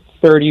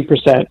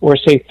 30%, or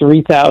say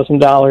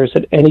 $3,000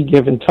 at any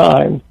given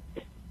time,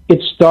 it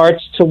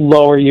starts to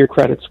lower your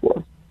credit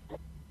score.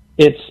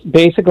 It's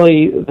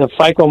basically the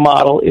FICO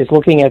model is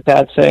looking at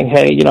that saying,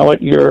 hey, you know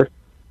what, you're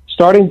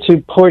starting to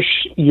push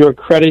your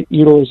credit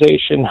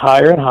utilization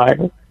higher and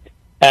higher,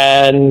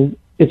 and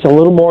it's a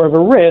little more of a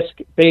risk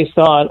based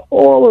on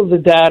all of the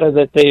data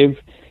that they've,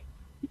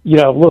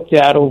 looked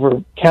at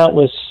over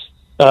countless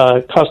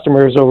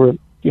customers over,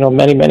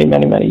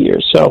 many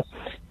years. So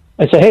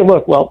I say, hey,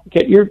 look, well,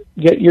 get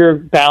your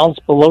balance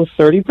below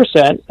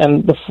 30%,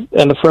 and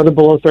the further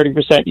below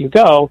 30% you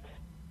go,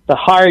 the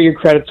higher your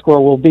credit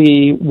score will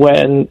be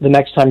when the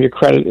next time your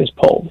credit is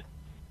pulled.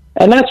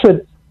 And that's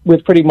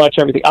with pretty much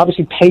everything.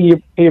 Obviously,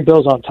 pay your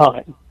bills on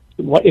time.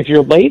 If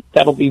you're late,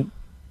 that'll be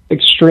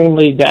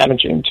extremely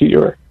damaging to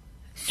your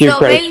credit score.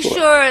 So make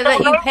sure that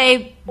you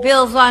pay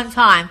bills on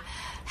time.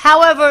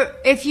 However,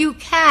 if you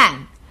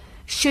can,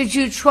 should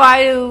you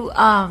try to,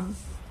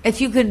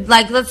 if you could,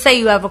 like, let's say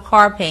you have a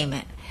car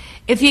payment.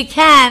 If you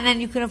can and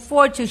you can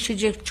afford to,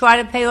 should you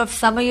try to pay off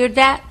some of your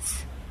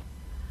debts?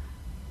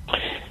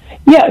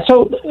 Yeah,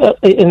 so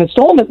an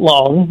installment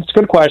loan, it's a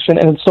good question.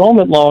 An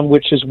installment loan,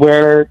 which is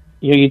where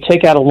you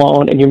take out a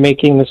loan and you're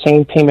making the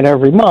same payment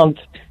every month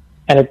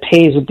and it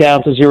pays it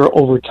down to zero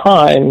over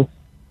time,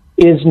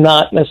 is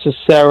not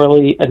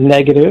necessarily a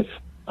negative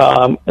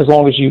as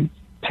long as you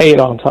pay it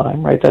on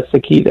time, right? That's the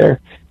key there.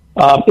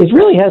 It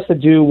really has to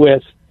do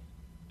with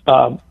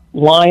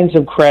lines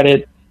of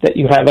credit that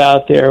you have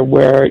out there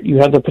where you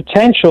have the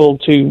potential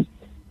to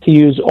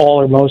use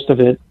all or most of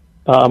it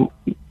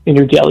in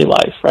your daily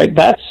life, right?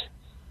 That's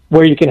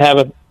where you can have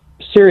a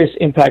serious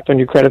impact on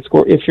your credit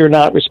score if you're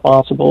not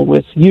responsible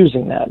with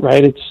using that,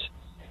 right?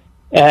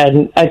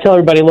 And I tell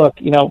everybody,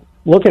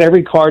 look at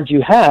every card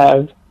you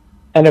have,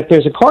 and if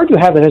there's a card you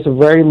have that has a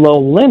very low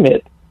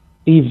limit,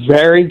 be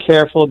very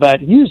careful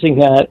about using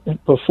that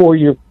before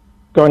you're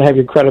going to have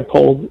your credit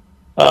pulled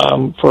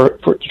for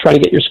trying to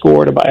get your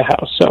score to buy a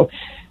house. So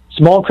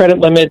small credit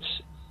limits,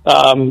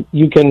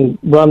 you can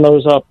run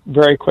those up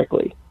very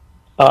quickly.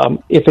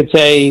 If it's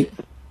a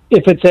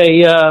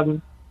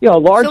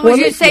large limit. So would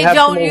you say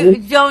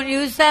don't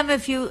use them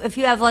if you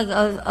have like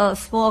a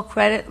small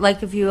credit,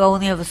 like if you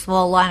only have a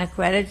small line of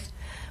credit?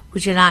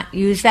 Would you not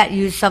use that?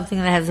 Use something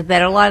that has a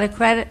better line of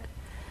credit?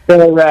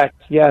 Correct.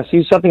 Yes,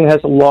 use something that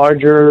has a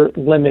larger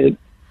limit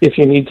if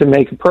you need to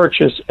make a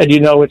purchase and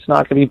it's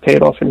not going to be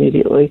paid off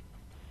immediately.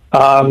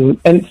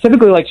 And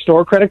typically, like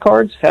store credit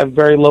cards have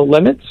very low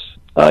limits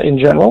in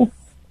general,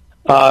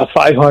 $500,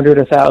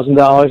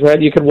 $1,000.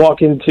 Right? You could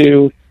walk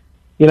into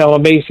a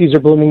Macy's or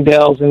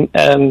Bloomingdale's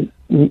and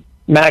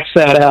max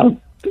that out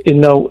in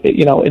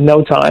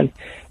no time,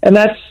 and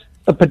that's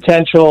a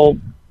potential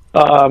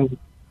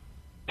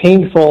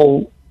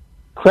painful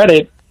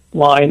credit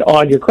line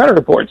on your credit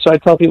report. So I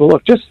tell people,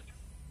 look, just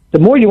the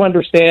more you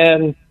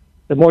understand,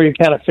 the more you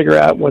kind of figure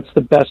out what's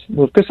the best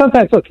move. Because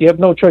sometimes, look, you have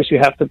no choice. You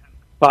have to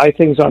buy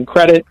things on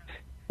credit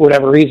for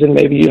whatever reason.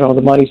 Maybe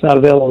the money's not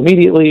available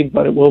immediately,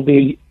 but it will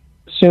be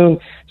soon.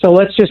 So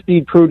let's just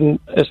be prudent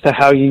as to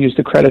how you use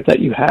the credit that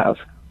you have.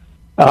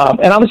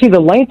 And obviously the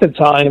length of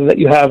time that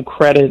you have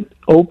credit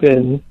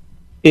open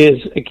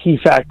is a key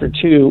factor,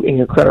 too, in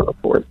your credit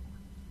report.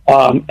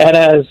 And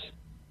as,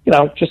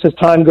 just as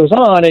time goes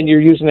on and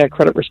you're using that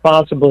credit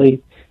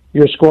responsibly,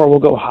 your score will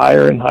go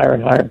higher and higher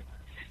and higher.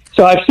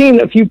 So I've seen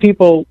a few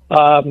people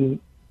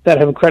that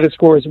have credit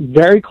scores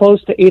very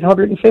close to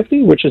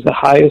 850, which is the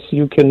highest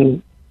you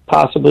can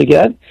possibly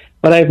get.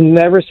 But I've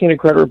never seen a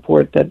credit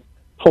report that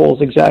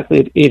pulls exactly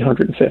at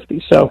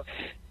 850. So,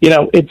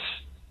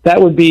 that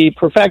would be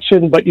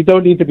perfection, but you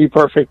don't need to be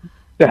perfect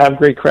to have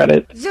great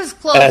credit. Just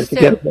close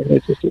to.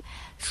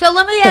 So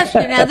let me ask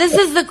you now, this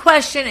is the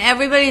question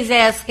everybody's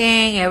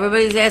asking.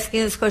 Everybody's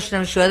asking this question.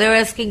 I'm sure they're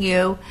asking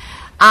you.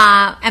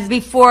 And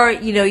before,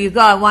 you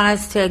go, I want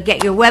us to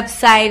get your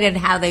website and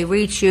how they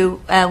reach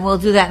you, and we'll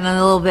do that in a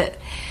little bit.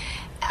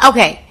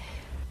 Okay.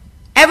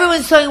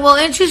 Everyone's saying, well,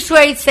 interest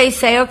rates, they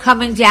say, are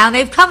coming down.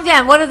 They've come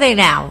down. What are they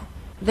now?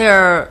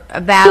 They're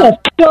about... Yeah,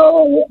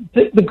 so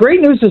the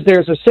great news is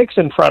there's a 6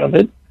 in front of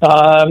it.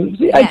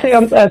 Yes. I'd say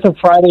as of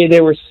Friday,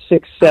 they were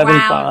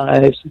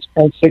 6.75,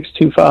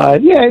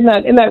 6.625. Yeah,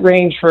 in that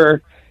range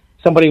for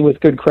somebody with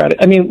good credit.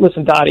 I mean,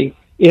 listen, Dottie,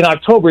 in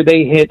October,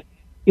 they hit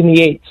in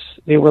the 8s.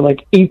 They were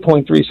like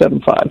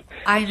 8.375.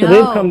 I know. So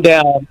they've come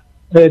down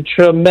a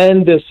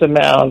tremendous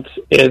amount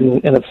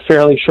in a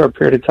fairly short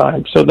period of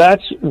time. So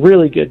that's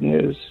really good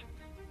news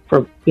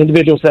for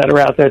individuals that are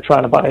out there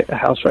trying to buy a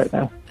house right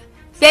now.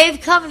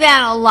 They've come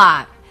down a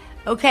lot.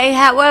 Okay,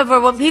 however,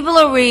 when people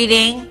are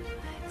reading,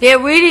 they're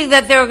reading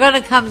that they're going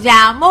to come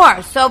down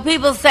more. So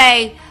people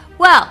say,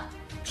 well,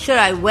 should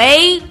I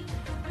wait?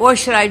 Or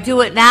should I do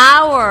it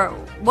now? Or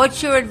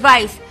what's your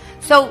advice?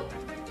 So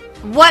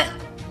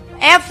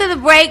after the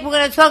break, we're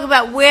going to talk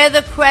about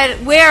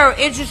where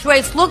interest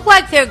rates look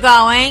like they're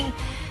going,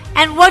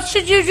 and what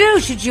should you do?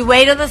 Should you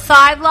wait on the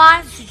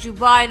sidelines? Should you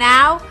buy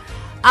now?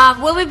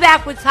 We'll be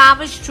back with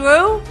Thomas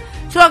Drew,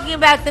 talking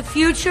about the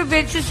future of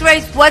interest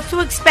rates, what to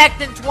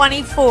expect in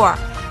 24,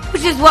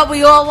 which is what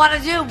we all want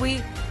to do.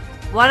 We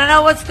want to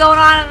know what's going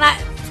on in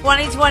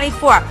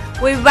 2024.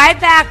 We'll be right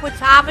back with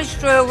Thomas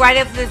Drew right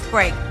after this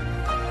break.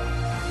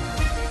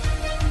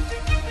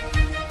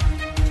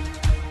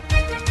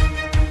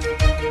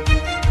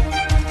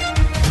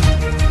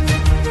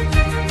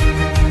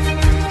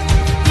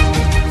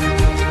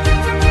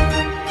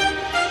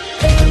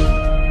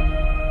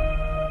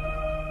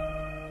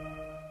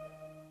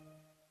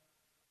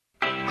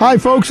 Hi,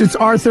 folks. It's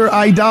Arthur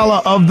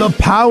Aidala of the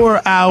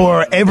Power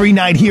Hour every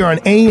night here on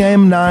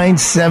AM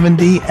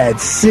 970 at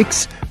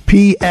 6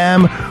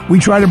 p.m. We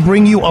try to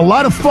bring you a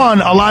lot of fun,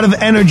 a lot of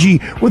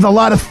energy with a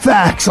lot of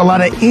facts, a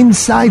lot of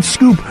inside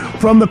scoop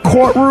from the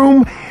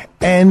courtroom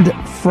and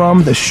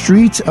from the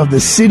streets of the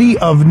city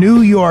of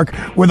New York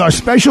with our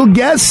special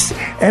guests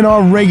and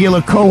our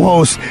regular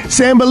co-hosts,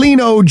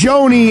 Sambolino,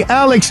 Joni,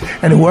 Alex,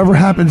 and whoever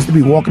happens to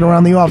be walking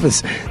around the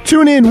office.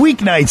 Tune in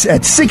weeknights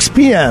at 6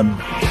 p.m.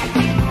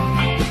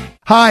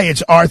 Hi,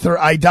 it's Arthur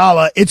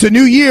Aidala. It's a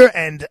new year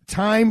and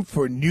time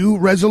for new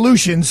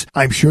resolutions.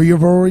 I'm sure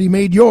you've already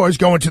made yours.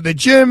 Going to the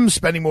gym,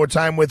 spending more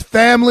time with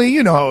family.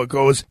 You know how it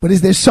goes. But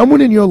is there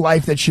someone in your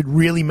life that should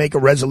really make a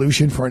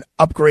resolution for an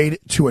upgrade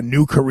to a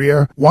new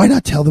career? Why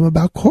not tell them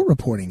about court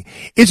reporting?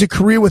 It's a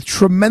career with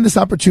tremendous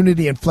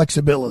opportunity and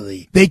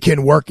flexibility. They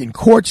can work in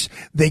courts.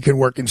 They can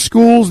work in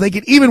schools. They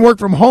can even work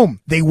from home.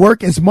 They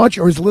work as much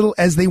or as little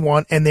as they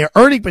want, and their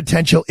earning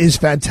potential is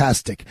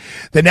fantastic.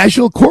 The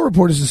National Court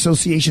Reporters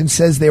Association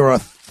says there are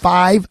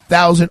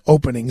 5,000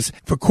 openings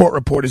for court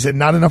reporters and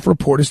not enough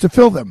reporters to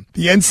fill them.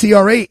 The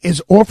NCRA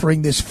is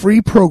offering this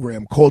free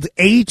program called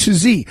A to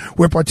Z,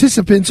 where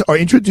participants are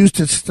introduced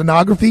to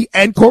stenography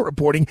and court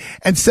reporting,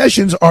 and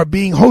sessions are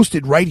being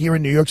hosted right here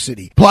in New York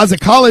City. Plaza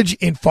College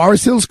in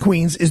Forest Hills,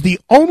 Queens is the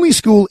only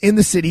school in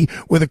the city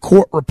with a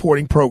court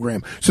reporting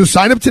program. So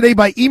sign up today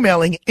by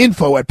emailing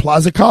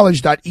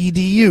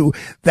info@plazacollege.edu.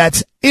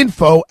 That's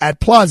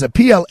info@plaza,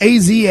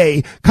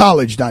 Plaza,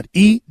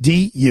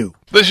 college.edu.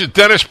 This is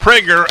Dennis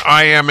Prager.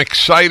 I am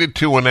excited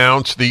to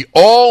announce the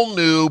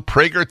all-new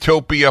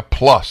Pragertopia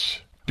Plus.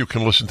 You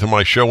can listen to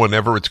my show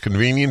whenever it's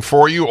convenient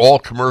for you, all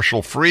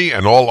commercial-free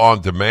and all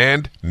on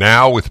demand.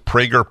 Now with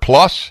Prager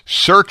Plus,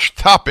 search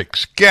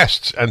topics,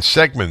 guests, and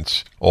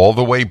segments all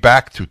the way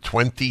back to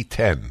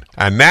 2010.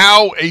 And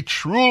now a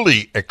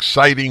truly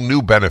exciting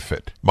new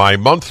benefit. My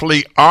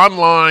monthly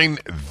online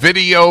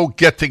video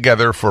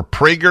get-together for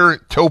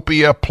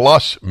Pragertopia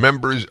Plus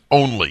members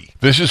only.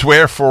 This is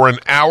where for an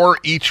hour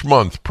each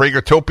month,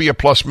 Pragertopia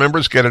Plus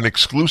members get an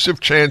exclusive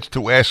chance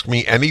to ask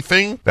me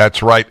anything.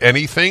 That's right,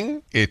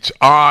 anything. It's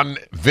on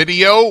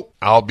video.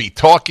 I'll be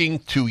talking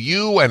to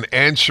you and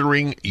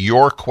answering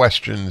your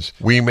questions.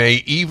 We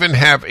may even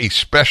have a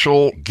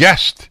special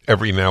guest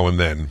every now and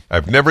then.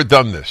 I've never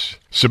done this.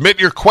 Submit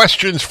your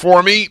questions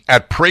for me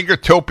at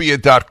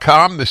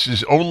Pragertopia.com. This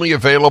is only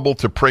available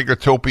to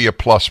Pragertopia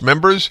Plus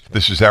members.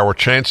 This is our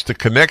chance to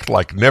connect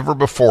like never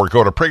before.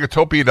 Go to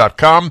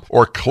Pragertopia.com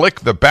or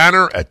click the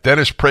banner at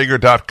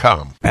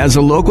DennisPrager.com. As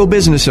a local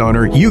business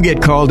owner, you get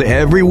called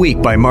every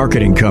week by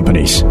marketing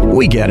companies.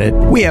 We get it.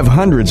 We have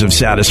hundreds of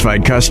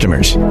satisfied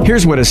customers.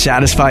 Here's what a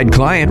satisfied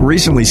client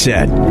recently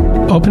said.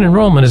 Open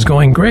enrollment is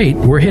going great.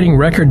 We're hitting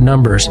record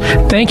numbers.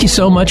 Thank you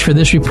so much for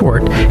this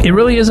report. It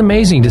really is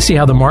amazing to see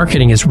how the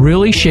marketing is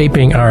really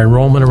shaping our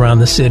enrollment around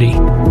the city.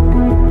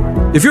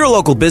 If you're a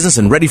local business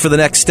and ready for the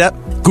next step,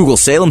 Google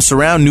Salem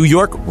Surround New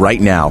York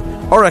right now.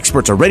 Our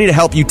experts are ready to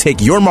help you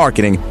take your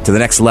marketing to the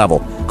next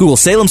level. Google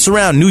Salem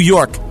Surround New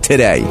York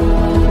today.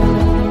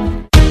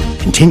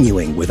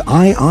 Continuing with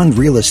Eye on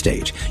Real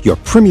Estate, your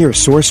premier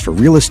source for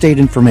real estate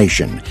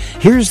information.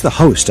 Here's the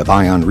host of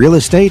Eye on Real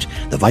Estate,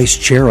 the vice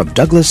chair of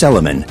Douglas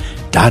Elliman,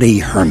 Dottie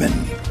Herman.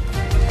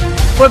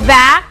 We're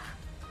back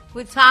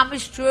with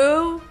Thomas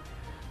Drew,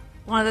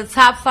 one of the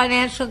top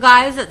financial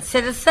guys at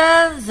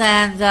Citizens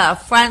and a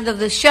friend of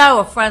the show,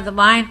 a friend of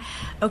mine,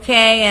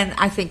 okay, and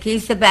I think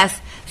he's the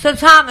best. So,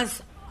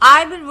 Thomas,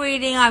 I've been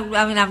reading,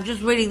 I'm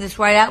just reading this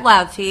right out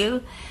loud to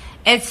you.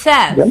 It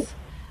says,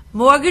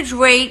 mortgage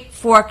rate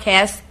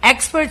forecast,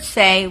 experts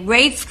say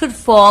rates could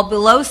fall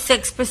below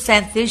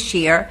 6% this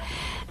year.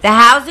 The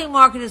housing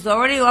market is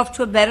already off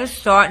to a better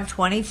start in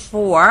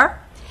 24.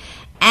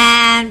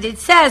 And it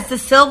says the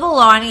silver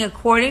lining,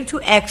 according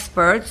to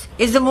experts,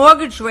 is the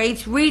mortgage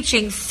rates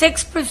reaching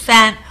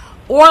 6%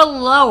 or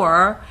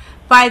lower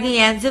by the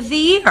end of the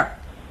year.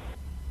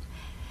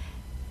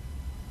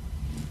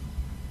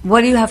 What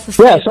do you have to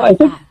say? Yeah, so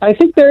I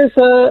think there's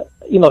the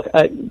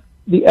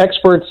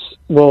experts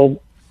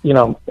will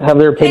have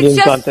their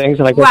opinions on things,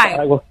 and I guess right.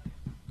 I will.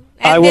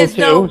 And I will there's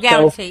too. No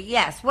guarantee. So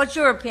yes. What's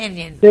your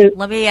opinion?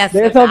 Let me ask.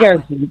 There's no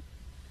guarantee.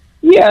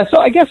 Yeah. So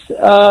I guess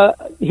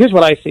here's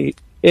what I see.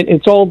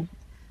 It's all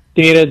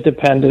data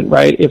dependent,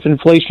 right? If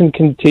inflation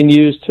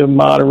continues to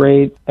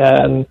moderate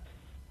and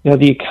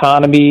the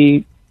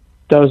economy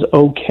does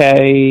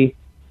okay,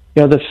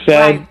 the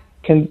Fed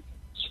can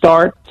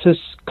start to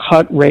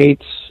cut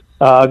rates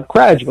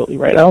gradually,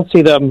 right? I don't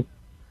see them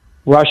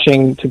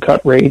rushing to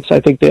cut rates. I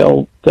think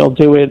they'll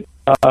do it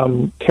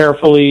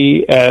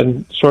carefully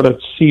and sort of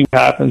see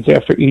what happens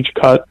after each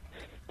cut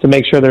to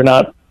make sure they're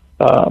not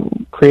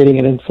creating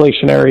an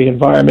inflationary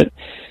environment.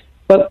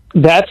 But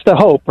that's the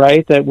hope,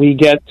 right? That we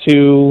get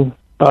to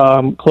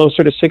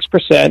closer to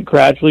 6%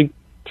 gradually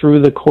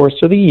through the course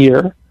of the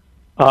year.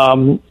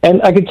 And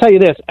I can tell you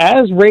this,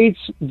 as rates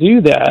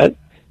do that,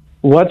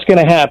 what's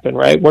going to happen,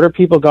 right? What are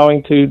people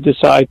going to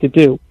decide to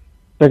do?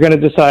 They're going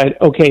to decide,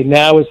 okay,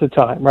 now is the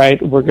time, right?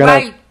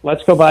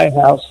 Let's go buy a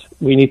house.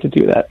 We need to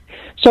do that.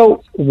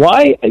 So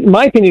why, in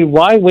my opinion,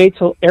 why wait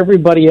till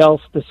everybody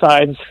else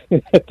decides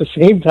at the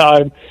same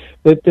time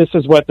that this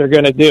is what they're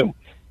going to do?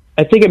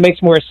 I think it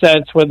makes more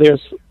sense when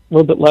there's a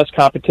little bit less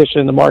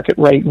competition in the market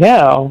right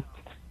now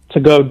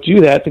to go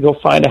do that, to go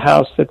find a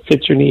house that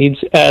fits your needs.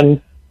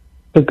 And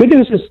the good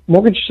news is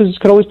mortgages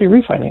can always be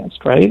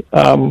refinanced, right?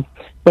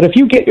 But if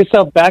you get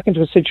yourself back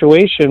into a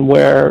situation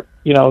where,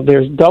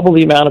 there's double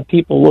the amount of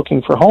people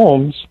looking for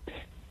homes,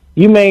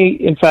 you may,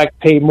 in fact,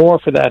 pay more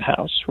for that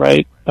house,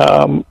 right?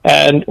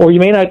 Or you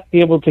may not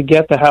be able to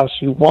get the house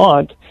you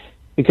want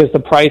because the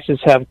prices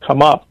have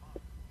come up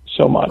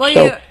so much.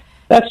 Well,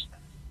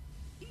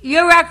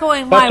 you're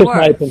echoing my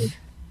words.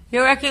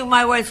 You're echoing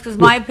my words because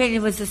my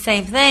opinion was the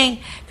same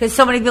thing. Because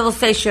so many people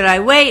say, should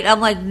I wait?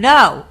 I'm like,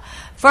 no.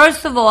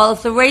 First of all,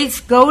 if the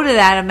rates go to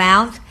that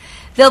amount,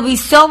 there'll be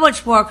so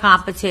much more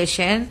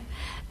competition,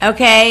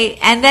 okay?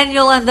 And then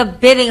you'll end up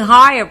bidding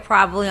higher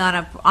probably on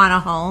a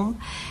home.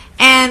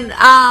 And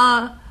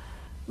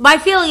my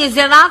feeling is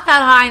they're not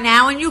that high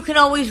now, and you can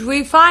always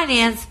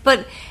refinance,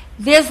 but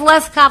there's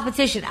less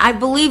competition. I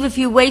believe if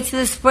you wait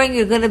till the spring,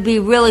 you're going to be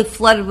really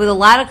flooded with a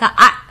lot of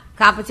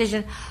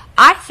competition.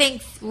 I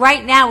think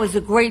right now is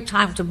a great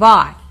time to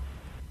buy.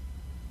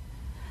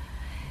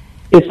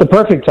 It's the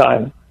perfect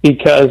time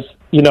because,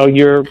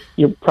 you're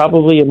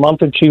probably a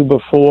month or two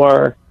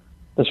before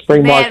the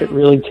spring market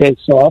really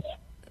takes off.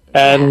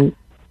 And,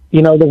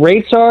 the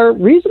rates are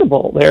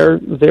reasonable. They're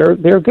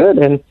good.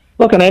 And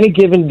look, on any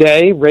given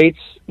day, rates,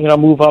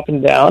 move up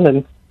and down.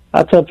 And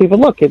I tell people,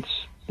 look,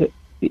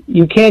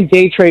 you can't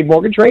day trade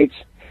mortgage rates,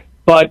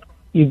 but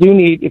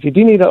if you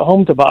do need a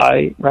home to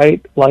buy,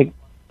 right? Like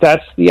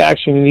that's the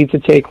action you need to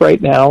take right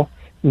now.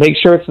 Make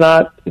sure it's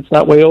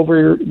not way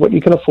over what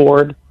you can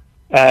afford.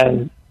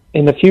 And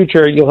in the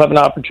future, you'll have an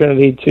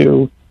opportunity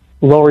to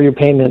lower your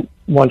payment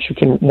once you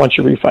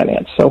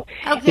refinance. So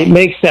It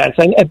makes sense.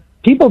 And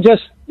people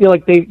just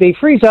they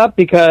freeze up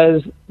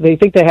because they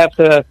think they have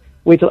to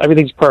wait till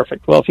everything's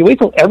perfect. Well, if you wait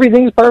till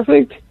everything's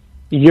perfect,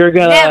 you're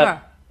gonna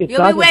never.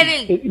 You'll be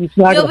waiting.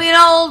 You'll be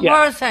an old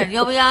person.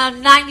 You'll be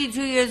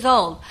 92 years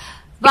old.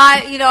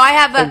 But I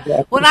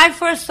have when I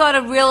first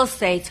started real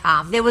estate,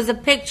 Tom, there was a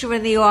picture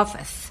in the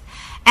office.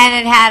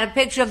 And it had a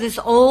picture of this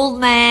old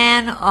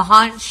man,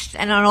 hunched,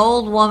 and an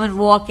old woman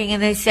walking,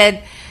 and they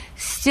said,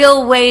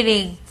 still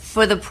waiting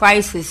for the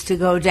prices to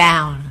go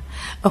down.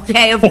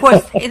 Okay, of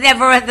course, it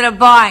never ended up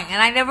buying,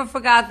 and I never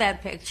forgot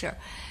that picture.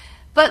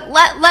 But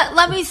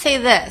let me say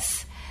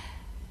this.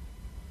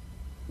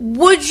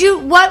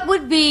 What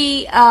would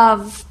be,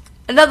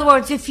 in other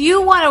words, if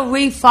you want to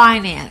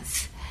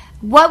refinance,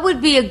 what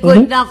would be a good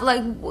enough,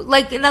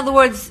 like in other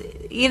words,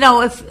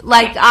 if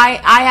like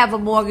I have a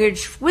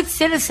mortgage with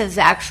Citizens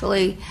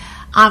actually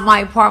on my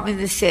apartment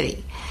in the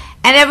city,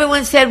 and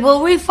everyone said, "Well,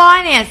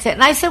 refinance it,"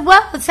 and I said,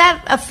 "Well, it's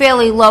at a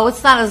fairly low.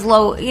 It's not as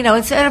low,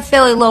 it's at a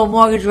fairly low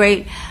mortgage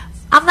rate.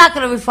 I'm not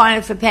going to refinance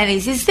it for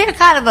pennies." Is there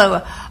kind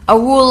of a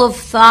rule of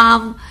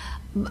thumb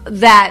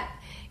that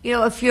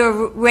if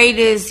your rate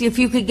is if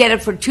you could get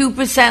it for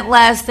 2%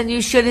 less than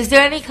you should? Is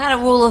there any kind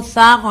of rule of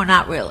thumb or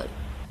not really?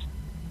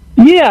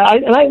 Yeah,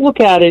 and I look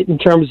at it in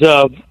terms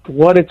of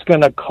what it's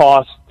going to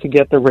cost to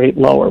get the rate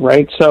lower,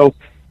 right? So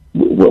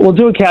we'll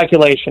do a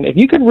calculation. If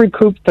you could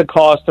recoup the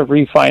cost of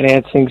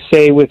refinancing,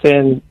 say,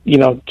 within,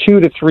 2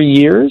 to 3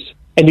 years,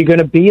 and you're going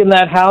to be in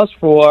that house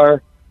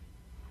for,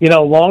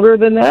 longer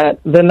than that,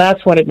 then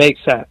that's when it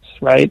makes sense,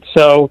 right?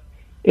 So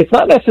it's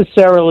not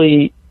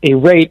necessarily a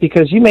rate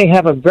because you may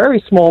have a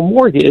very small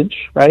mortgage,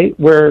 right,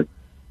 where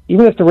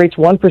even if the rate's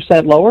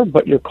 1% lower,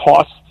 but your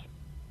costs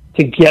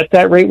to get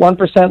that rate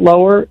 1%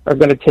 lower are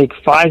going to take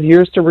 5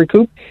 years to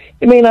recoup,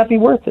 it may not be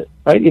worth it,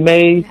 right? You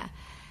may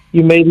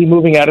be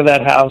moving out of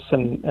that house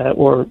and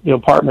or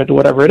apartment or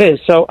whatever it is.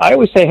 So I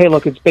always say, hey,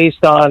 look, it's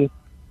based on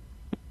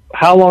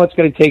how long it's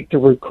going to take to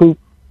recoup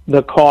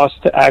the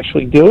cost to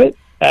actually do it.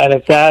 And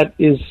if that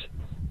is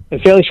a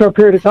fairly short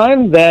period of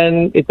time,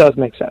 then it does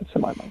make sense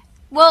in my mind.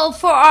 Well,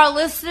 for our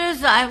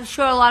listeners, I'm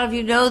sure a lot of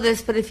you know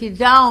this, but if you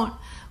don't,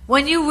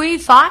 when you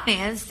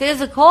refinance,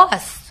 there's a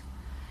cost.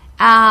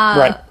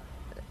 Right.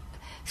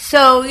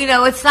 So,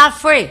 it's not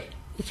free.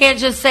 You can't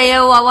just say,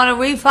 oh, I want to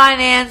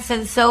refinance,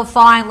 and so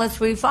fine, let's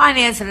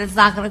refinance, and it's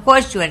not going to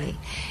cost you any.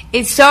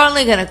 It's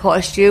certainly going to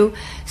cost you.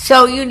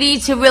 So you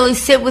need to really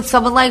sit with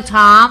someone like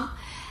Tom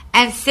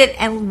and sit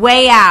and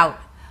weigh out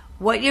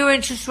what your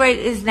interest rate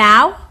is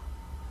now,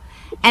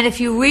 and if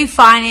you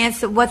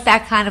refinance it, what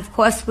that kind of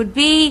cost would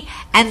be,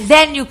 and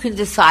then you can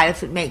decide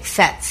if it makes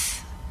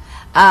sense.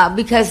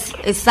 Because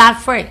it's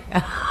not free.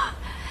 And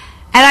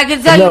I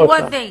can tell you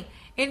one thing.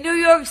 in New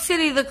York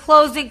City, the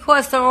closing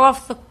costs are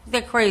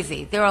they're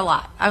crazy. They're a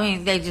lot. I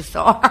mean, they just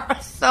are.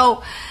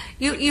 So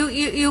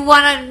you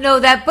want to know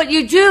that, but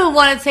you do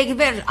want to take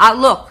advantage.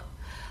 Look,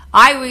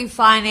 I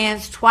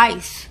refinanced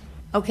twice,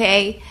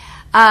 okay?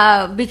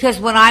 Because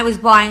when I was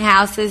buying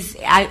houses,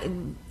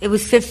 it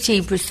was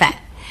 15%.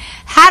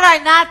 Had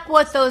I not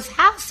bought those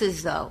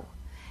houses, though,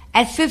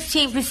 at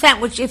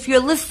 15%, which if you're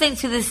listening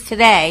to this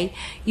today,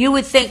 you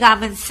would think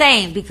I'm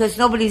insane because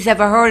nobody's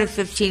ever heard of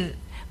 15%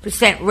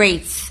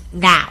 rates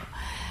now.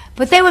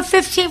 But they were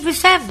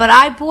 15%, but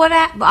I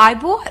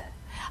bought.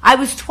 I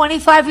was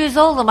 25 years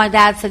old and my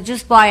dad said,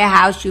 just buy a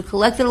house. You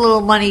collected a little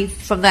money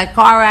from that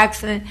car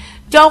accident.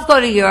 Don't go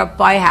to Europe,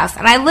 buy a house.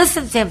 And I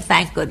listened to him,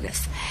 thank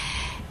goodness.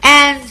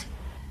 And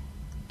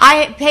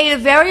I paid a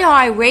very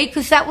high rate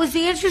because that was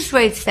the interest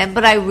rates then,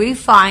 but I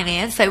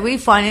refinanced.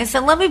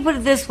 And let me put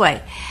it this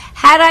way.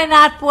 Had I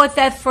not bought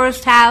that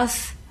first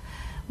house,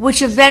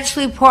 which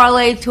eventually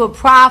parlayed to a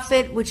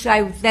profit, which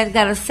I then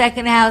got a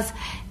second house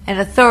and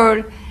a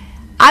third,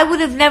 I would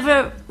have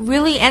never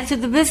really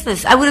entered the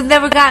business. I would have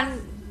never gotten,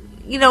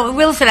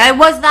 real estate. I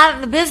was not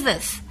in the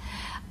business.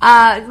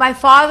 My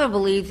father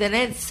believed in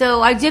it,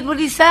 so I did what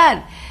he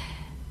said.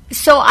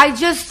 So I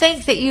just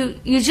think that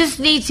you just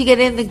need to get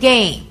in the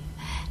game.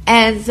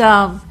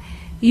 And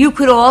you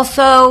could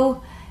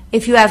also,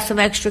 if you have some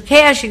extra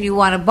cash and you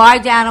want to buy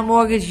down a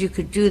mortgage, you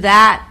could do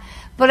that.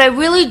 But I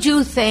really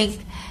do think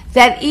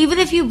that even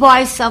if you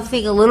buy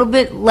something a little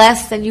bit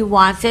less than you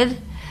wanted,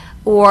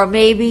 or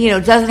maybe,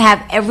 doesn't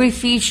have every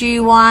feature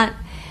you want,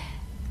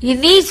 you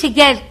need to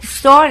get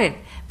started.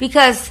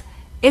 Because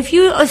if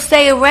you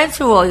stay a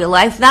renter all your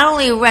life, not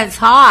only are rents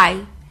high,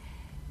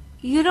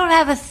 you don't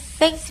have a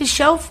thing to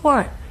show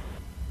for it.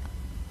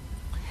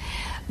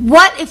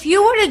 What if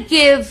you were to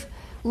give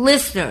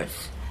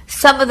listeners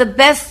some of the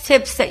best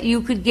tips that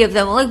you could give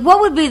them? Like,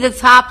 what would be the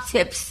top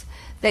tips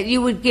that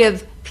you would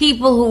give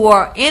people who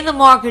are in the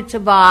market to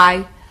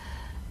buy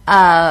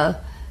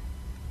about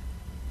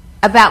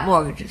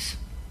mortgages?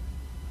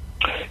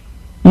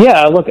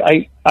 Yeah, look,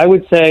 I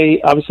would say,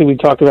 obviously we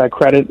talked about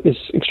credit is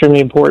extremely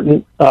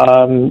important.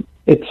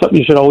 It's something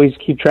you should always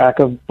keep track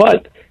of.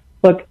 But,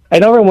 look, I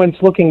know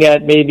everyone's looking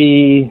at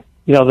maybe,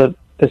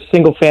 the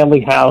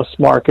single-family house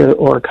market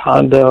or a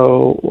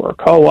condo or a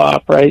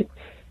co-op, right?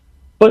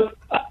 But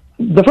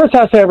the first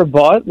house I ever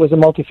bought was a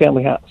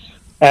multifamily house.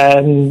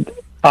 And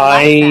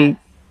the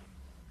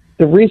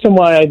reason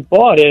why I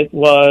bought it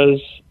was,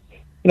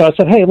 I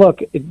said, hey,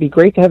 look, it'd be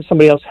great to have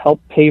somebody else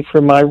help pay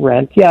for my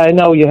rent. Yeah, I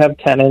know you have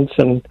tenants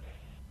and,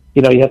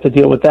 you have to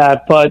deal with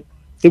that. But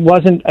I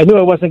knew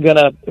I wasn't going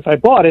to, if I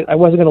bought it, I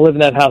wasn't going to live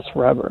in that house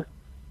forever.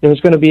 There was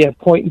going to be a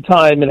point in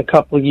time in a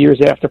couple of years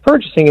after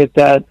purchasing it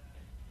that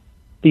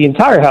the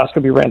entire house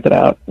could be rented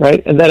out,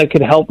 right? And then it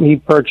could help me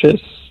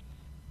purchase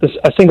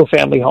a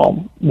single-family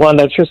home, one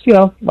that's just,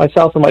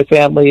 myself and my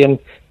family.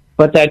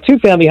 But that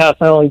two-family house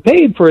not only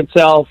paid for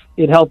itself,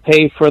 it helped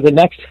pay for the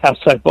next house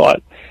I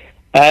bought.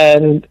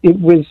 And it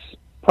was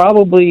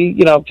probably,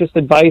 just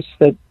advice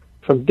that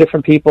from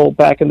different people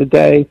back in the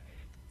day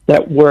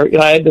that were,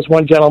 I had this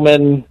one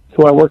gentleman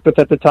who I worked with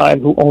at the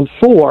time who owned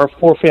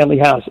four-family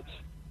houses.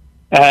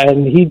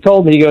 And he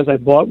told me, he goes, I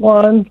bought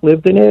one,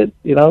 lived in it,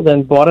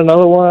 then bought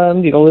another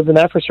one, lived in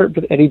that for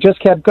certain, and he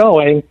just kept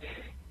going.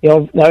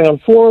 Now he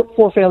owns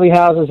four family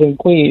houses in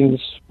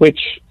Queens, which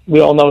we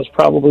all know is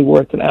probably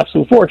worth an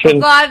absolute fortune.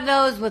 Well, God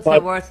knows what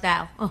they're worth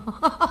now.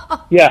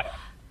 Yeah.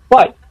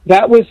 But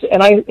that was,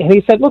 and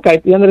he said, look,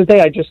 at the end of the day,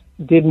 I just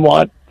didn't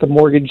want the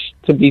mortgage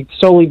to be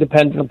solely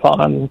dependent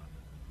upon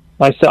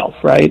myself,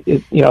 right?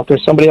 If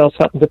there's somebody else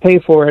having to pay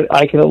for it,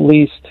 I can at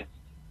least,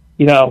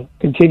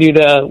 continue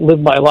to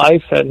live my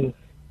life and,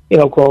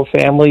 grow a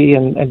family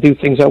and do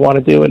things I want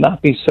to do and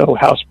not be so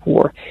house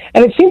poor.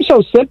 And it seems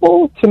so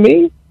simple to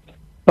me,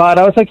 but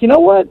I was like, you know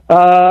what?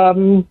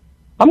 I'm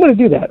going to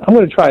do that. I'm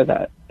going to try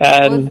that.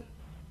 And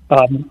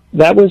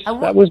that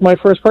was my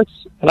first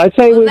purchase. And I'd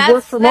say it would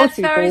work for most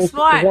people. That's very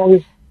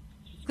smart.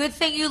 Good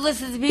thing you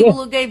listen to people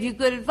who gave you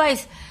good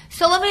advice.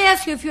 So let me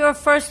ask you, if you're a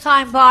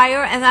first-time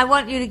buyer, and I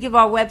want you to give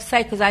our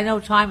website because I know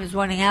time is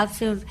running out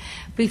soon.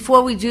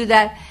 Before we do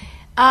that,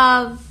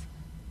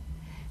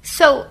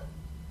 so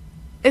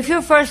if you're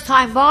a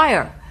first-time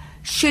buyer,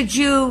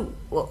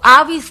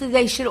 obviously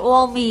they should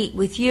all meet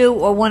with you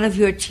or one of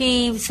your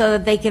teams so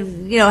that they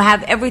can,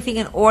 have everything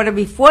in order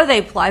before they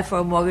apply for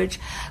a mortgage.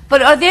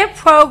 But are there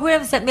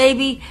programs that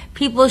maybe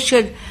people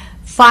should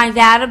find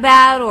out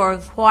about or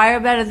inquire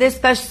about? Are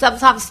there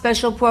sometimes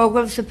special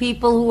programs for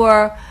people who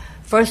are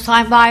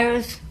first-time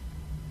buyers?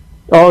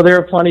 Oh, there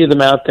are plenty of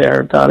them out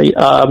there, Donnie.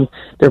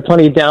 There are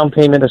plenty of down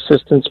payment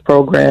assistance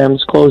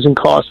programs, closing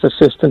cost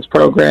assistance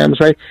programs,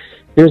 right?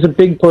 There's a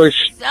big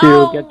push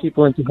to get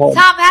people into homes.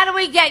 Tom, how do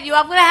we get you?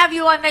 I'm going to have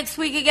you on next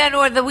week again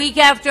or the week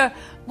after.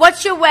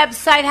 What's your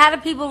website? How do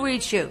people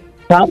reach you?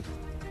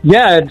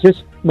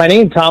 Just my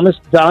name,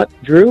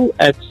 Thomas.Drew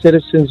at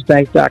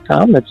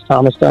citizensbank.com. That's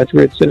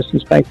Thomas.Drew at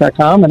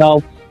citizensbank.com. And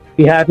I'll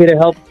be happy to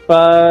help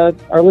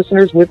our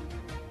listeners with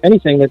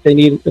anything that they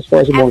need as far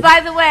as a And mortgage.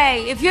 by the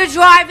way, if you're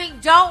driving,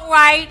 don't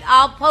write.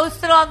 I'll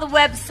post it on the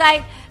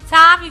website.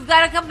 Tom, you've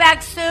got to come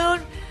back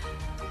soon.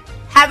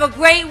 Have a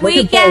great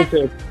Looking weekend.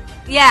 forward to it.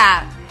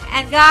 Yeah.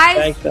 And guys,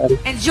 Thanks, Daddy.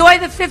 enjoy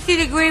the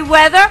 50-degree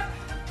weather,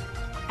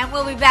 and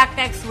we'll be back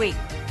next week.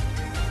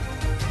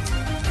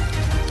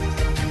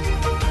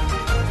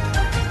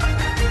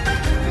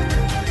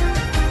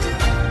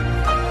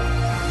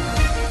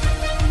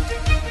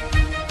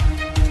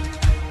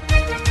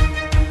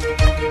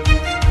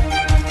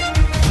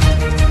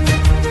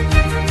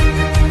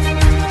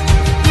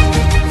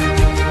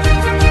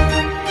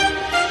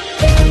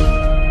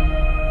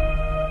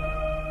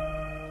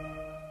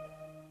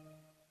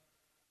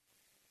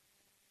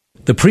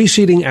 The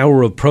preceding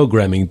hour of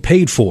programming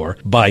paid for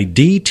by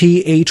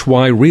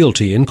DTHY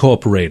Realty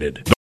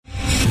Incorporated.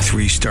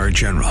 3-star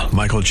General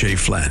Michael J.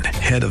 Flynn,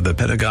 head of the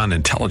Pentagon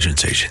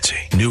Intelligence Agency,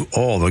 knew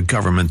all the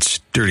government's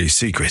dirty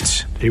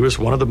secrets. He was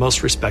one of the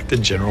most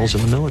respected generals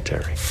in the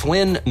military.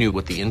 Flynn knew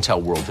what the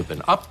intel world had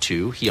been up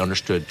to. He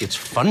understood its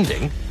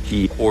funding.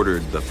 He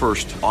ordered the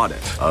first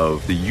audit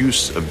of the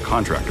use of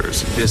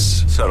contractors.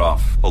 This set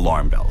off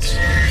alarm bells.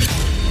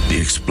 The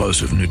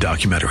explosive new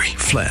documentary,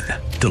 Flynn,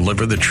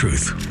 Deliver the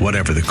Truth,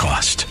 Whatever the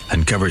Cost,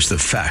 uncovers the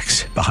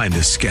facts behind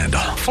this scandal.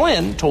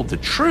 Flynn told the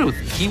truth.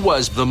 He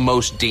was the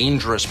most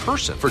dangerous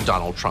person for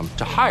Donald Trump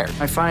to hire.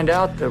 I find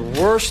out the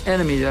worst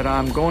enemy that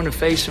I'm going to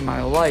face in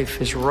my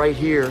life is right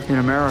here in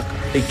America.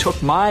 They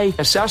took my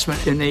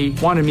assessment and they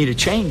wanted me to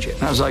change it.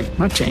 And I was like, I'm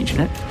not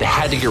changing it. They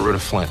had to get rid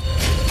of Flynn.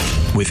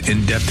 With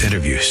in-depth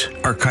interviews,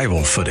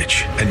 archival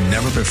footage, and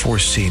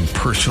never-before-seen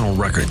personal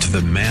records of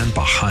the man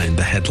behind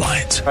the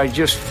headlines. I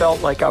just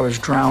felt like I was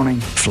drowning.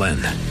 Flynn,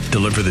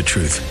 Deliver the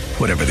Truth,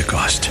 Whatever the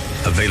Cost.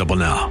 Available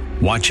now.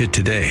 Watch it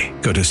today.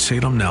 Go to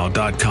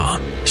salemnow.com.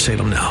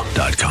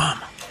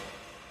 salemnow.com.